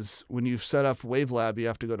because when you set up WaveLab, you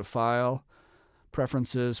have to go to File,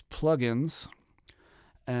 Preferences, Plugins,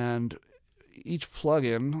 and each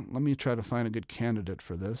plugin, let me try to find a good candidate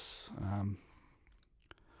for this.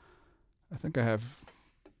 I think I have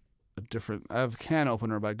I have Can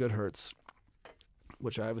Opener by Goodhertz,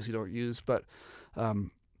 which I obviously don't use, but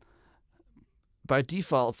by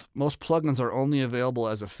default, most plugins are only available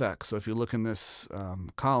as effects. So if you look in this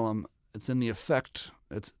column, it's in the effect,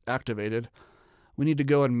 it's activated. We need to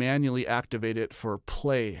go and manually activate it for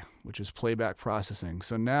play, which is playback processing.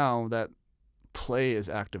 So now that play is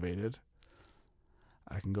activated,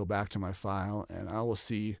 I can go back to my file and I will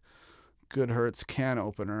see Goodhertz Can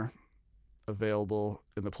Opener available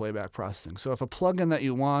in the playback processing. So if a plugin that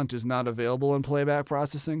you want is not available in playback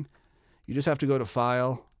processing, you just have to go to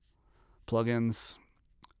File, Plugins,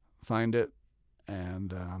 find it,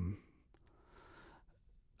 and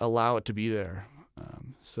allow it to be there.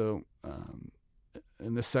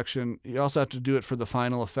 In this section, you also have to do it for the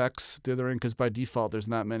final effects dithering, because by default there's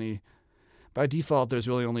not many. By default, there's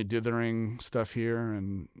really only dithering stuff here,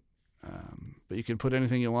 and but you can put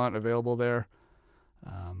anything you want available there.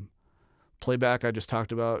 Playback, I just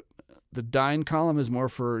talked about. The Dyne column is more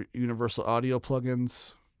for universal audio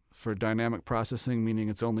plugins for dynamic processing, meaning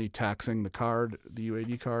it's only taxing the card, the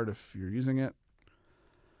UAD card, if you're using it.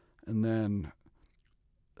 And then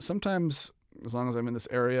sometimes, as long as I'm in this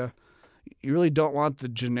area, you really don't want the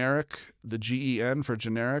generic, the GEN for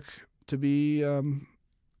generic, to be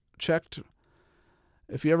checked.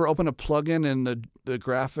 If you ever open a plugin and the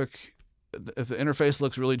graphic, if the interface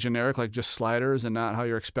looks really generic, like just sliders and not how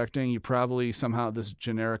you're expecting, you probably somehow this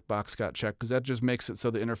generic box got checked, because that just makes it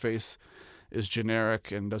so the interface is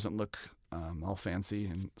generic and doesn't look all fancy.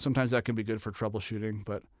 And sometimes that can be good for troubleshooting.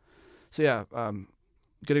 But so yeah,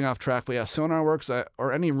 getting off track. But yeah, SonarWorks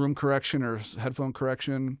or any room correction or headphone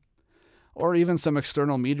correction, or even some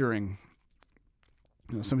external metering.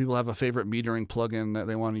 You know, some people have a favorite metering plugin that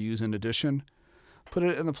they want to use in addition. Put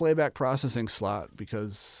it in the playback processing slot,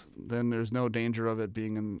 because then there's no danger of it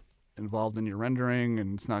being involved in your rendering,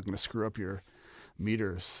 and it's not going to screw up your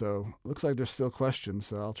meters. So it looks like there's still questions,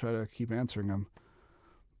 so I'll try to keep answering them.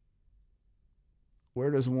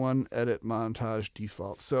 Where does one edit montage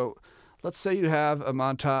default? So let's say you have a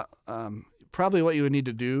montage. Probably what you would need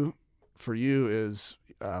to do for you is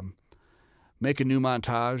make a new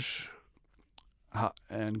montage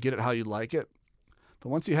and get it how you like it. But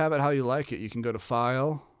once you have it how you like it, you can go to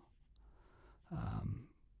File.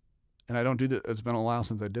 And I don't do that. It's been a while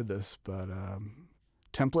since I did this, but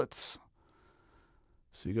Templates.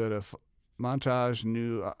 So you go to Montage,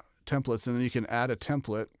 New Templates, and then you can add a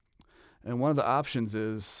template. And one of the options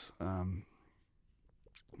is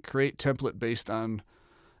create template based on,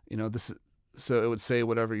 this. So it would say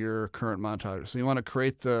whatever your current montage is. So you want to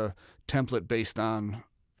create the template based on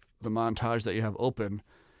the montage that you have open.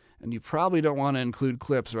 And you probably don't want to include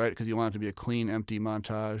clips, right? Because you want it to be a clean, empty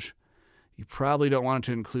montage. You probably don't want it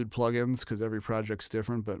to include plugins, because every project's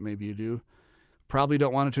different, but maybe you do. Probably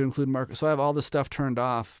don't want it to include markers. So I have all this stuff turned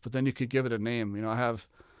off, but then you could give it a name.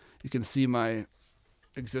 You can see my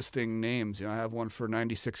existing names. I have one for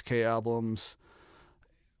 96K albums,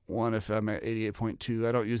 one if I'm at 88.2.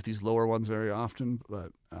 I don't use these lower ones very often,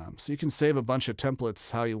 but so you can save a bunch of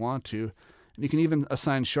templates how you want to, and you can even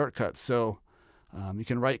assign shortcuts. So you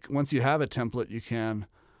can once you have a template, you can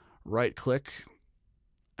right-click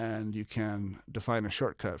and you can define a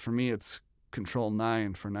shortcut. For me, it's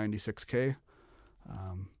Control-9 for 96K.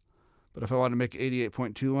 But if I want to make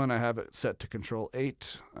 88.2 one, I have it set to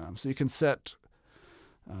Control-8. So you can set,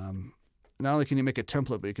 not only can you make a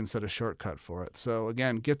template, but you can set a shortcut for it. So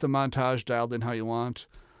again, get the montage dialed in how you want,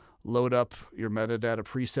 load up your metadata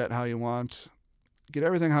preset how you want, get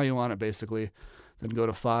everything how you want it basically, then go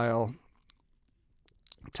to File,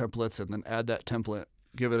 Templates, and then add that template,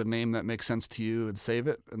 give it a name that makes sense to you, and save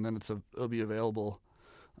it, and then it'll be available.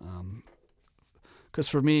 Because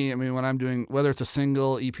for me, when I'm doing, whether it's a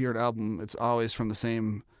single EP or an album, it's always from the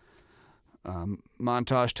same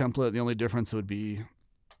montage template. The only difference would be,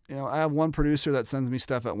 I have one producer that sends me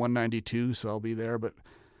stuff at 192, so I'll be there, but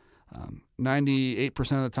 98%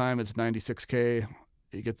 of the time it's 96K.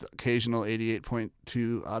 You get the occasional 88.2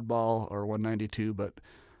 oddball or 192, but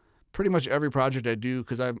pretty much every project I do,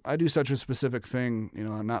 because I do such a specific thing,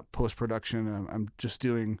 I'm not post-production, I'm just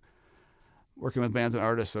working with bands and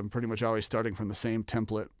artists. I'm pretty much always starting from the same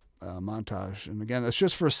template montage. And again, that's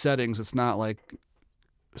just for settings. It's not like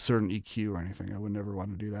a certain EQ or anything. I would never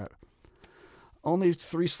want to do that. Only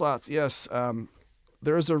 3 slots. Yes.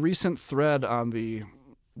 There is a recent thread on the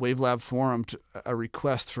WaveLab forum a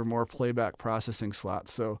request for more playback processing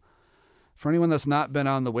slots. So for anyone that's not been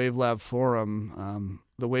on the WaveLab forum,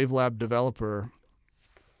 the WaveLab developer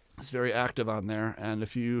is very active on there. And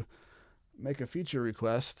if you make a feature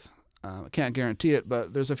request, I can't guarantee it,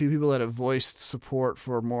 but there's a few people that have voiced support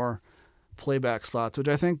for more playback slots, which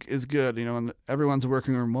I think is good. And everyone's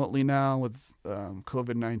working remotely now with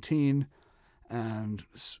COVID-19 and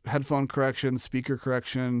headphone correction, speaker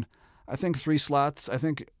correction. I think 3 slots, I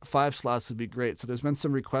think 5 slots would be great. So there's been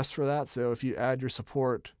some requests for that. So if you add your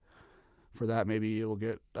support for that, maybe you'll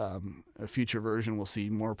get a future version. We'll see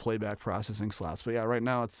more playback processing slots. But yeah, right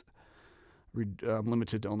now it's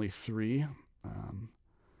limited to only 3.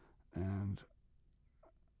 And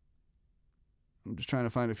I'm just trying to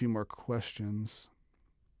find a few more questions.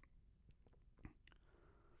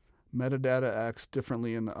 Metadata acts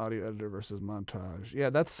differently in the audio editor versus montage. Yeah,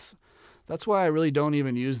 that's why I really don't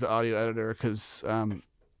even use the audio editor, because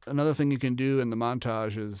another thing you can do in the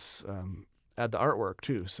montage is add the artwork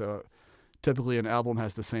too. So typically an album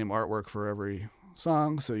has the same artwork for every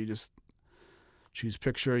song, so you just choose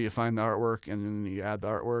picture, you find the artwork, and then you add the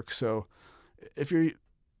artwork. So if you're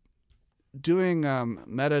doing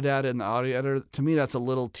metadata in the audio editor, to me that's a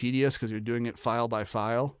little tedious because you're doing it file by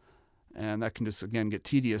file, and that can just, again, get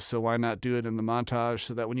tedious. So why not do it in the montage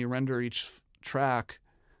so that when you render each track,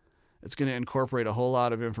 it's going to incorporate a whole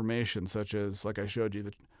lot of information, such as, like I showed you,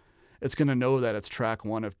 that it's going to know that it's track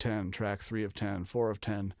 1 of 10, track 3 of 10, 4 of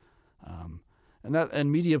 10.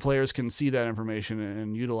 And media players can see that information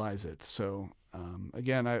and utilize it. So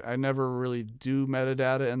again, I never really do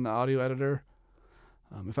metadata in the audio editor.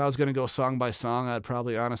 If I was going to go song by song, I'd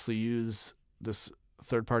probably honestly use this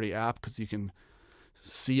third-party app, because you can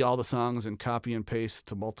see all the songs and copy and paste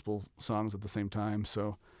to multiple songs at the same time.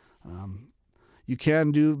 So you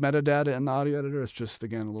can do metadata in the audio editor. It's just,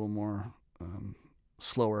 again, a little more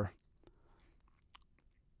slower.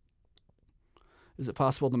 Is it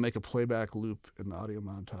possible to make a playback loop in the audio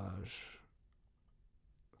montage?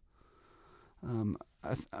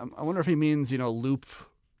 I wonder if he means, loop,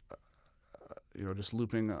 just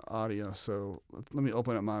looping audio. So let me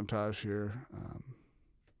open up montage here.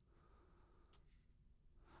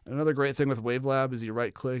 Another great thing with WaveLab is you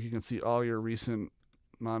right-click, you can see all your recent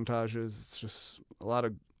montages. It's just a lot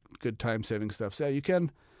of good time-saving stuff. So yeah,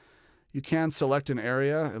 you can select an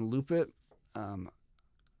area and loop it.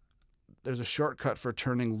 There's a shortcut for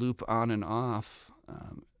turning loop on and off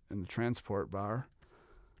in the transport bar.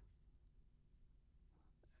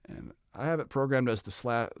 And I have it programmed as the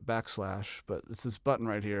 /, but it's this button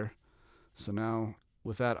right here. So now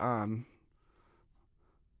with that on,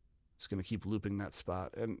 it's going to keep looping that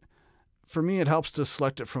spot. And for me, it helps to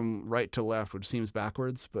select it from right to left, which seems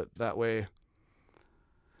backwards, but that way,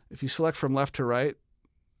 if you select from left to right,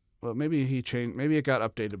 well, maybe it got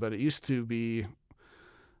updated, but it used to be,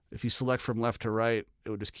 if you select from left to right, it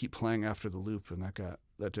would just keep playing after the loop, and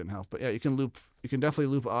that didn't help. But yeah, you can definitely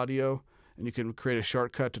loop audio, and you can create a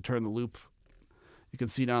shortcut to turn the loop. You can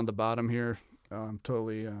see down the bottom here. I'm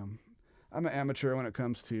an amateur when it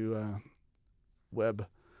comes to web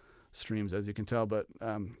streams, as you can tell, but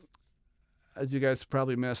as you guys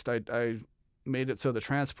probably missed, I made it so the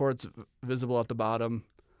transport's visible at the bottom,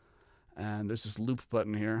 and there's this loop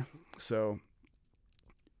button here. So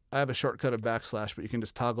I have a shortcut of /, but you can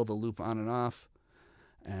just toggle the loop on and off,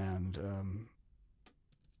 and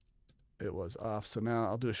it was off. So now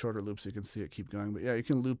I'll do a shorter loop so you can see it keep going. But yeah, you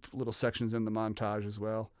can loop little sections in the montage as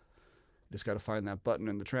well. You just got to find that button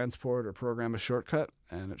in the transport or program a shortcut,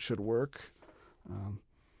 and it should work.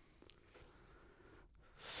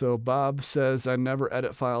 So Bob says, I never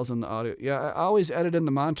edit files in the audio. Yeah, I always edit in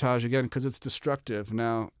the montage, again, because it's destructive.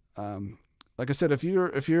 Now, like I said, if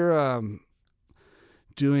you're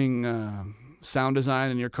doing sound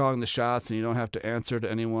design and you're calling the shots and you don't have to answer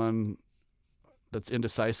to anyone that's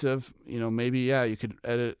indecisive, maybe, yeah, you could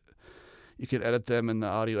edit them in the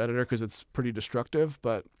audio editor because it's pretty destructive.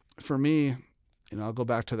 But for me, I'll go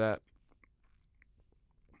back to that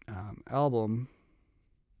album.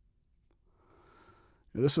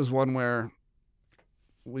 This was one where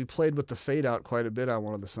we played with the fade out quite a bit on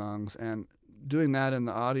one of the songs, and doing that in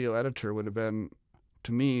the audio editor would have been,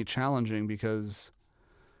 to me, challenging because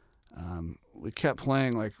we kept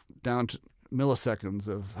playing like down to milliseconds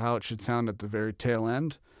of how it should sound at the very tail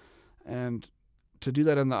end. And to do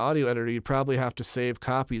that in the audio editor, you'd probably have to save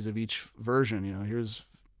copies of each version. Here's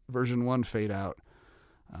version 1 fade out.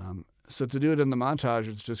 So to do it in the montage,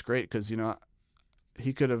 it's just great because,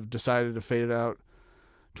 he could have decided to fade it out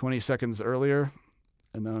 20 seconds earlier,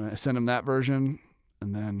 and then I send him that version,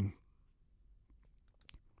 and then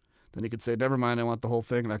he could say, never mind, I want the whole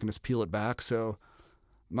thing, and I can just peel it back. So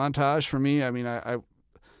Montage for me, I mean,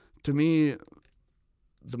 to me,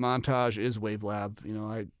 the montage is WaveLab. You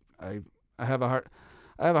know, I have a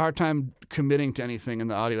hard time committing to anything in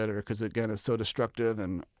the audio editor because, again, it's so destructive,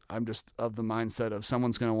 and I'm just of the mindset of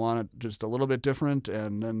someone's going to want it just a little bit different,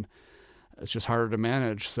 and then it's just harder to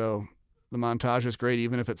manage. So the montage is great,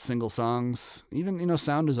 even if it's single songs. Even, you know,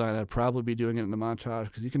 sound design, I'd probably be doing it in the montage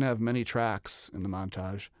because you can have many tracks in the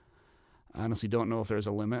montage. I honestly don't know if there's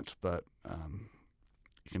a limit, but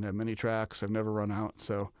you can have many tracks. I've never run out.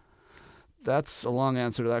 So that's a long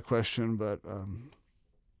answer to that question, but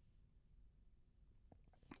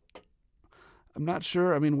I'm not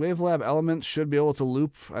sure. I mean, WaveLab Elements should be able to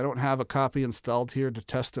loop. I don't have a copy installed here to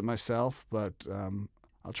test it myself, but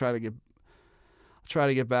I'll try to get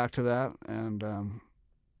back to that. And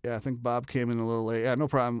yeah, I think Bob came in a little late. Yeah, no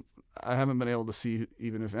problem. I haven't been able to see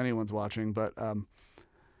even if anyone's watching, but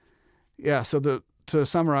yeah. So to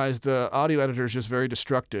summarize, the audio editor is just very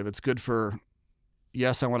destructive. It's good for,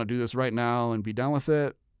 yes, I want to do this right now and be done with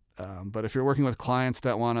it. But if you're working with clients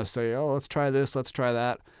that want to say, oh, let's try this, let's try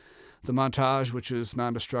that, the montage, which is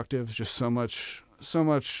non-destructive, is just so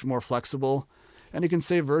much more flexible, and you can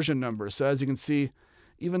save version numbers. So as you can see,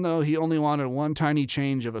 even though he only wanted one tiny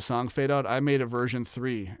change of a song fade out, I made a version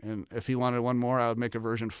 3, and if he wanted one more, I would make a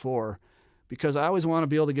version 4, because I always want to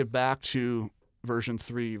be able to get back to version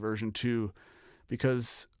 3, version 2,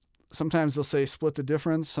 because sometimes they'll say split the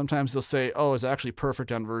difference. Sometimes they'll say, oh, it's actually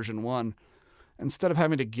perfect on version 1. Instead of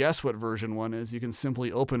having to guess what version 1 is, you can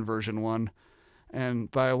simply open version 1.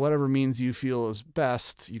 And by whatever means you feel is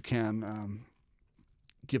best, you can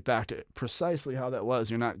get back to precisely how that was.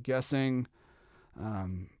 You're not guessing,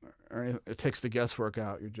 or it takes the guesswork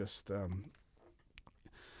out. You're just,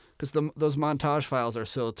 because those montage files are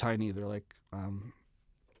so tiny. They're like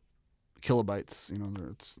kilobytes. You know,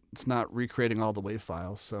 it's not recreating all the WAV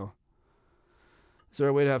files. So, is there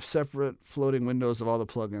a way to have separate floating windows of all the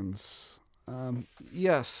plugins?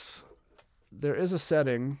 Yes, there is a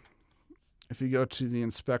setting. If you go to the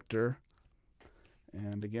inspector,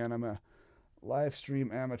 and again, I'm a live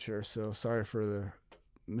stream amateur, so sorry for the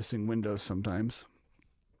missing windows sometimes.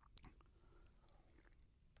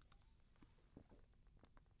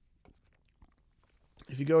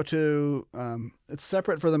 If you go to, it's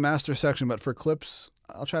separate for the master section, but for clips,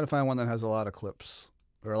 I'll try to find one that has a lot of clips,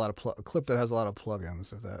 or a clip that has a lot of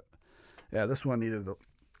plugins. If that, yeah, this one needed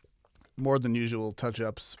more than usual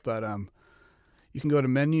touch-ups, but you can go to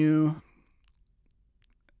menu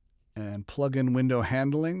and plugin window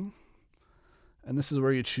handling, and this is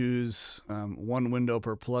where you choose one window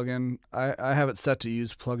per plugin. I have it set to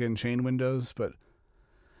use plugin chain windows,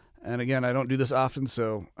 and again, I don't do this often,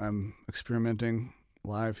 so I'm experimenting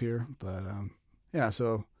live here. But yeah,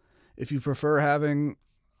 so if you prefer having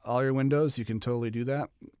all your windows, you can totally do that.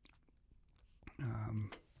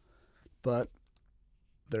 But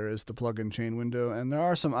there is the plugin chain window, and there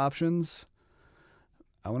are some options.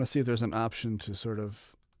 I want to see if there's an option to sort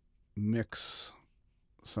of mix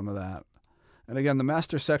some of that. And again, the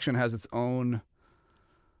master section has its own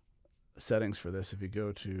settings for this. If you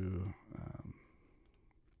go to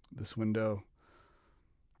this window,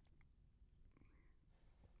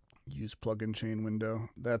 use plugin chain window,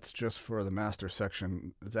 that's just for the master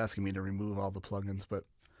section. It's asking me to remove all the plugins, but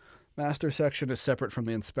master section is separate from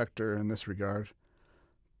the inspector in this regard.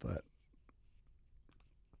 But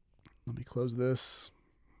let me close this.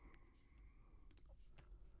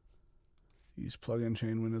 Use plugin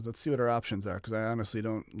chain windows. Let's see what our options are, because I honestly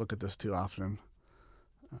don't look at this too often.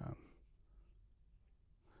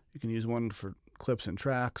 You can use one for clips and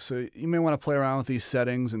tracks. So you may want to play around with these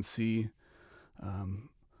settings and see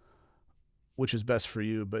which is best for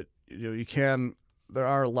you. But you know, there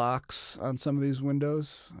are locks on some of these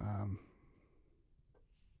windows.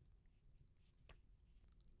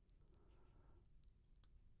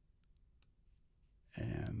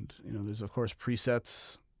 And you know, there's of course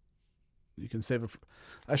presets. You can save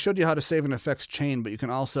I showed you how to save an effects chain, but you can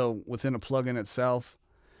also, within a plugin itself,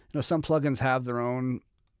 you know, some plugins have their own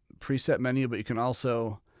preset menu, but you can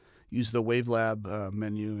also use the WaveLab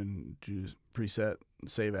menu and do preset,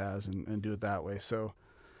 save as, and do it that way. So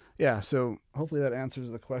yeah, so hopefully that answers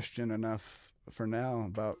the question enough for now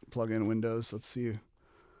about plugin windows. Let's see.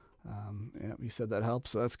 Yeah, you said that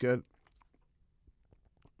helps, so that's good.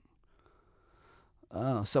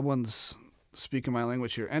 Someone's speaking my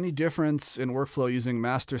language here. Any difference in workflow using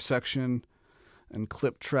master section and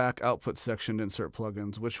clip track output section to insert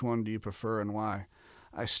plugins? Which one do you prefer and why?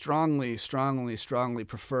 I strongly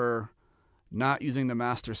prefer not using the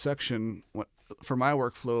master section for my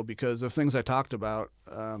workflow because of things I talked about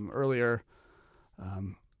earlier.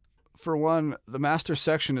 for one, the master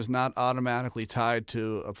section is not automatically tied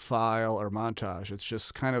to a file or montage. It's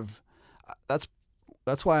just kind of,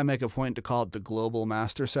 that's why I make a point to call it the global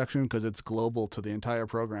master section, because it's global to the entire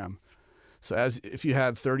program. So if you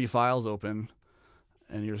had 30 files open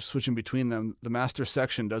and you're switching between them, the master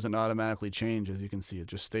section doesn't automatically change. As you can see, it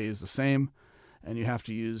just stays the same, and you have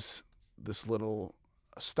to use this little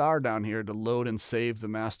star down here to load and save the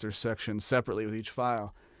master section separately with each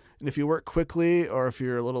file. And if you work quickly, or if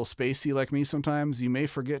you're a little spacey like me sometimes, you may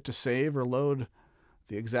forget to save or load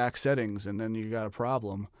the exact settings, and then you got a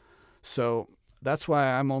problem. So that's why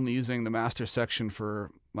I'm only using the master section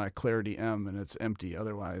for my Clarity M, and it's empty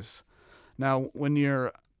otherwise. Now, when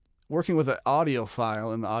you're working with an audio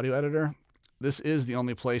file in the audio editor, this is the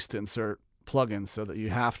only place to insert plugins, so that you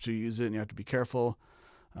have to use it and you have to be careful.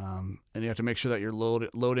 And you have to make sure that you're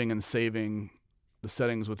loading and saving the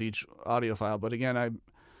settings with each audio file. But again, I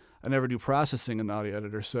never do processing in the audio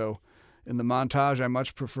editor. So in the montage, I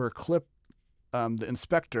much prefer the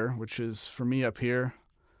inspector, which is for me up here.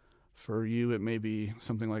 For you, it may be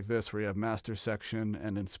something like this, where you have master section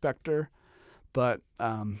and inspector. But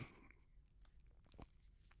I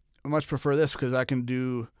much prefer this because I can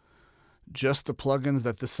do just the plugins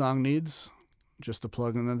that this song needs, just the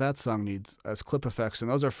plugin that song needs as clip effects. And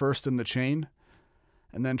those are first in the chain.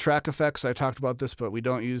 And then track effects, I talked about this, but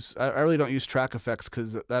I really don't use track effects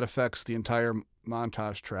because that affects the entire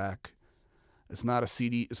montage track. It's not a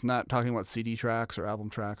CD, it's not talking about CD tracks or album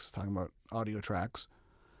tracks, it's talking about audio tracks.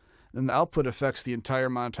 Then the output affects the entire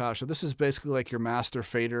montage. So this is basically like your master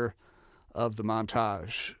fader of the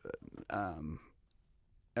montage.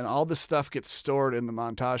 And all this stuff gets stored in the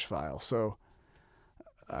montage file. So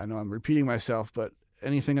I know I'm repeating myself, but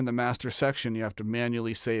anything in the master section you have to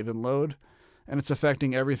manually save and load, and it's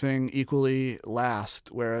affecting everything equally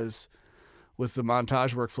last. Whereas with the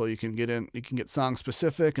montage workflow, you can get song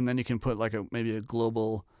specific, and then you can put like maybe a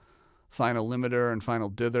global final limiter and final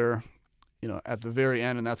dither, at the very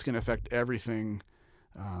end, and that's going to affect everything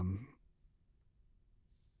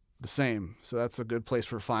the same. So that's a good place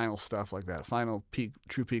for final stuff like that. Final peak,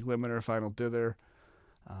 true peak limiter, final dither.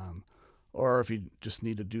 Or if you just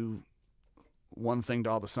need to do one thing to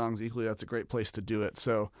all the songs equally, that's a great place to do it.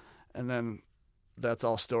 So, and then that's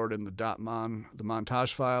all stored in the the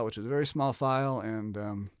montage file, which is a very small file.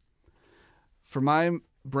 And for my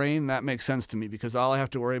brain, that makes sense to me because all I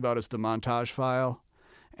have to worry about is the montage file,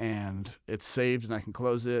 and it's saved, and I can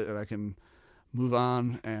close it, and I can move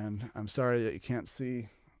on. And I'm sorry that you can't see.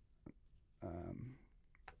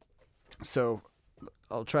 So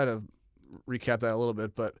I'll try to recap that a little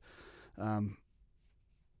bit, but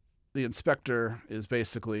the inspector is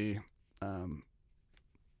basically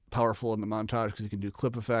powerful in the montage because you can do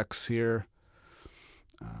clip effects here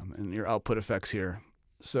and your output effects here.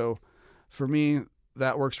 So for me,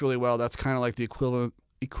 that works really well. That's kind of like the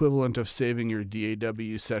equivalent of saving your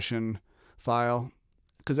DAW session file,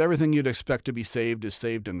 because everything you'd expect to be saved is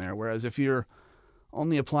saved in there. Whereas if you're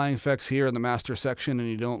only applying effects here in the master section and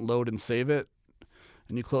you don't load and save it,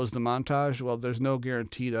 and you close the montage, well, there's no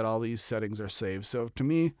guarantee that all these settings are saved. So to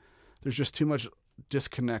me, there's just too much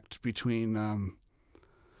disconnect between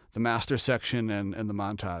the master section and the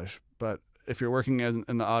montage. But if you're working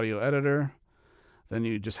in the audio editor, then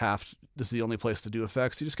you just this is the only place to do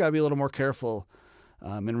effects. You just got to be a little more careful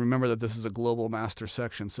and remember that this is a global master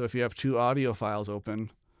section. So if you have two audio files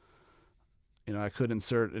open, I could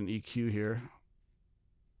insert an EQ here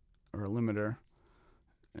or a limiter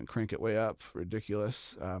and crank it way up.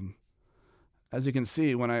 Ridiculous. As you can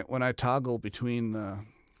see, when I toggle between the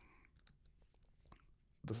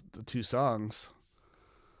two songs,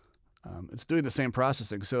 it's doing the same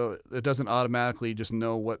processing, so it doesn't automatically just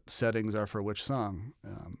know what settings are for which song,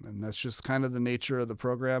 and that's just kind of the nature of the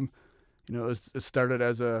program. It started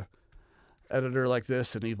as a editor like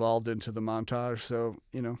this and evolved into the montage. So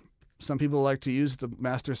some people like to use the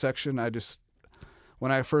master section.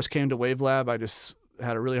 When I first came to WaveLab, I just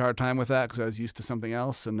had a really hard time with that because I was used to something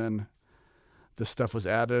else, and then this stuff was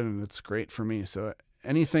added, and it's great for me. So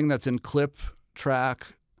anything that's in clip, track,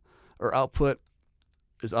 or output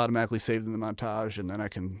is automatically saved in the montage, and then I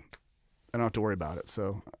don't have to worry about it.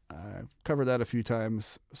 So I've covered that a few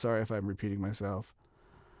times. Sorry if I'm repeating myself.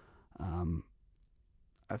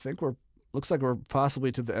 I think looks like we're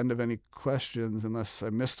possibly to the end of any questions, unless I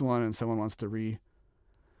missed one and someone wants to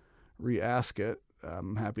re-ask it.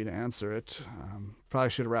 I'm happy to answer it. Probably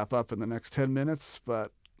should wrap up in the next 10 minutes,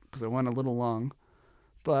 but because I went a little long,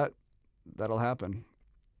 but that'll happen.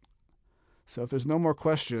 So if there's no more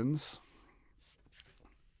questions,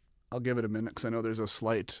 I'll give it a minute because I know there's a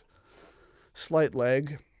slight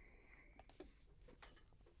lag.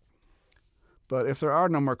 But if there are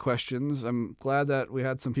no more questions, I'm glad that we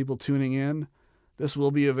had some people tuning in. This will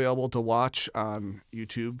be available to watch on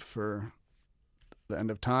YouTube for the end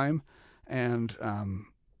of time. And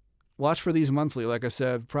watch for these monthly. Like I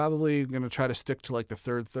said, probably going to try to stick to like the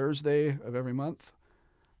third Thursday of every month.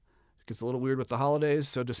 It gets a little weird with the holidays.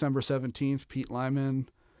 So December 17th, Pete Lyman,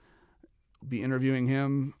 will be interviewing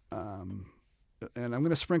him. And I'm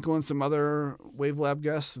going to sprinkle in some other WaveLab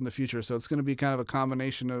guests in the future. So it's going to be kind of a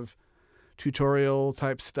combination of tutorial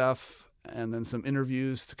type stuff and then some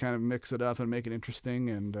interviews to kind of mix it up and make it interesting.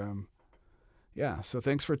 And yeah, so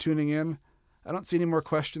thanks for tuning in. I don't see any more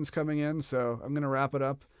questions coming in, so I'm going to wrap it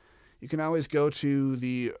up. You can always go to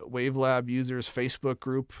the WaveLab users Facebook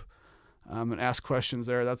group and ask questions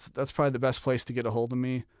there. That's probably the best place to get a hold of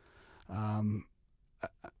me and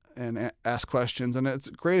ask questions. And it's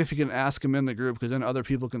great if you can ask them in the group, because then other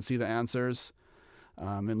people can see the answers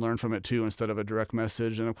and learn from it too, instead of a direct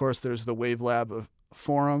message. And of course, there's the WaveLab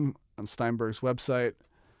forum on Steinberg's website.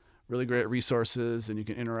 Really great resources, and you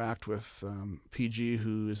can interact with PG,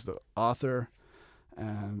 who is the author.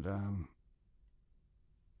 And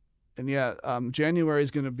yeah, January is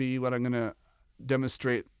going to be when I'm going to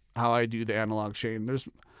demonstrate how I do the analog chain. There's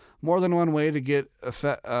more than one way to get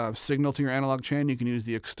signal to your analog chain. You can use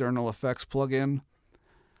the external effects plugin,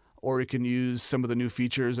 or you can use some of the new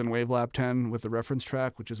features in WaveLab 10 with the reference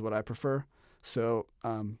track, which is what I prefer. So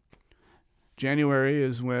January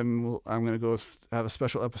is when I'm going to go have a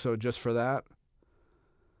special episode just for that.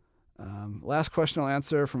 Last question I'll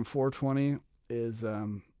answer from 420 is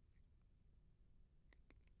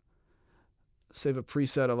save a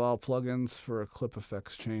preset of all plugins for a clip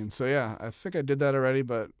effects chain. So yeah, I think I did that already,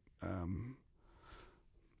 but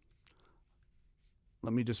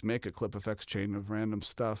let me just make a clip effects chain of random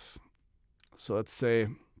stuff. So let's say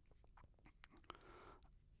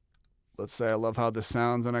I love how this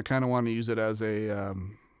sounds, and I kind of want to use it as a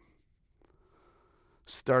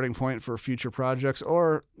starting point for future projects.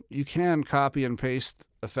 Or you can copy and paste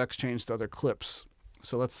effects chains to other clips.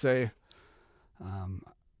 So let's say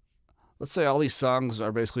all these songs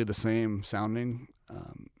are basically the same sounding.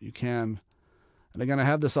 You can, and again, I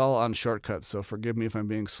have this all on shortcuts, so forgive me if I'm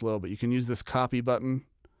being slow, but you can use this copy button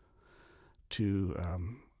to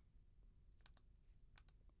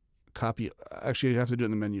copy. Actually, you have to do it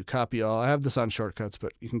in the menu. Copy all. I have this on shortcuts,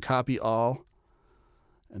 but you can copy all,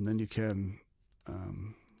 and then you can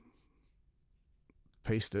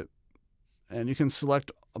paste it. And you can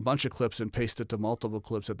select a bunch of clips and paste it to multiple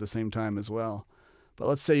clips at the same time as well. But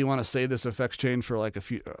let's say you want to save this effects chain for like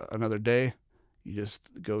another day. You just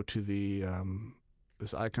go to the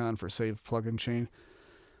this icon for save plugin chain.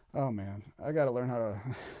 Oh man, I got to learn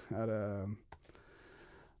how to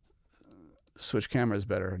switch cameras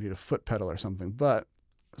better. I need a foot pedal or something. But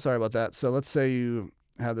sorry about that. So let's say you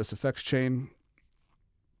have this effects chain,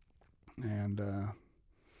 and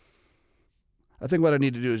I think what I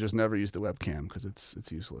need to do is just never use the webcam because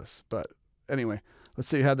it's useless. But anyway, let's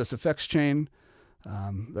say you have this effects chain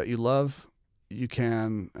that you love. You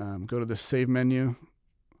can go to the save menu,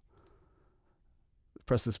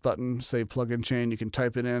 press this button, save plugin chain. You can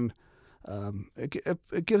type it in.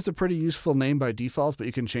 It gives a pretty useful name by default, but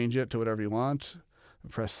you can change it to whatever you want.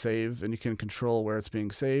 Press save, and you can control where it's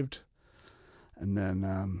being saved. And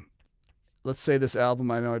then let's say this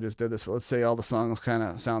album, I know I just did this, but let's say all the songs kind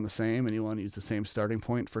of sound the same and you want to use the same starting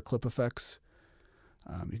point for clip effects.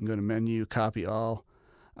 You can go to menu, copy all.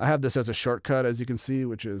 I have this as a shortcut, as you can see,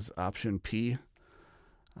 which is Option P.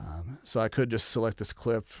 So I could just select this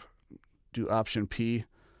clip, do Option P,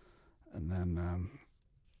 and then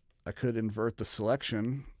I could invert the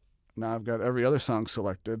selection. Now I've got every other song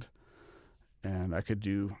selected, and I could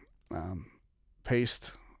do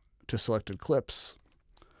paste to selected clips.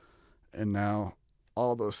 And now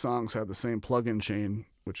all those songs have the same plugin chain,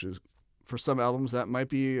 which is, for some albums, that might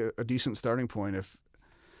be a decent starting point.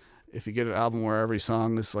 If you get an album where every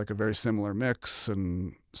song is like a very similar mix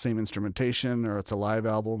and same instrumentation, or it's a live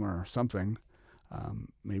album or something,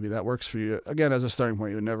 maybe that works for you. Again, as a starting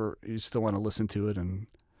point, you still want to listen to it and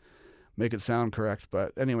make it sound correct.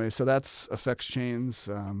 But anyway, so that's effects chains.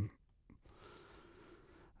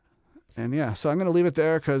 And yeah, so I'm going to leave it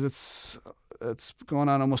there because it's going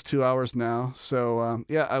on almost 2 hours now. So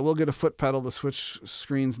yeah, I will get a foot pedal to switch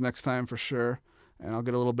screens next time for sure, and I'll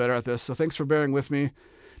get a little better at this. So thanks for bearing with me.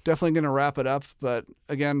 Definitely going to wrap it up, but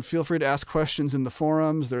again, feel free to ask questions in the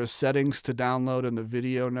forums. There's settings to download in the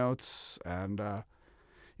video notes, and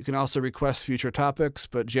you can also request future topics.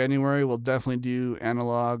 But January we'll definitely do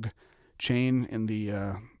analog chain in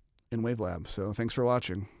WaveLab. So thanks for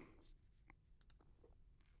watching.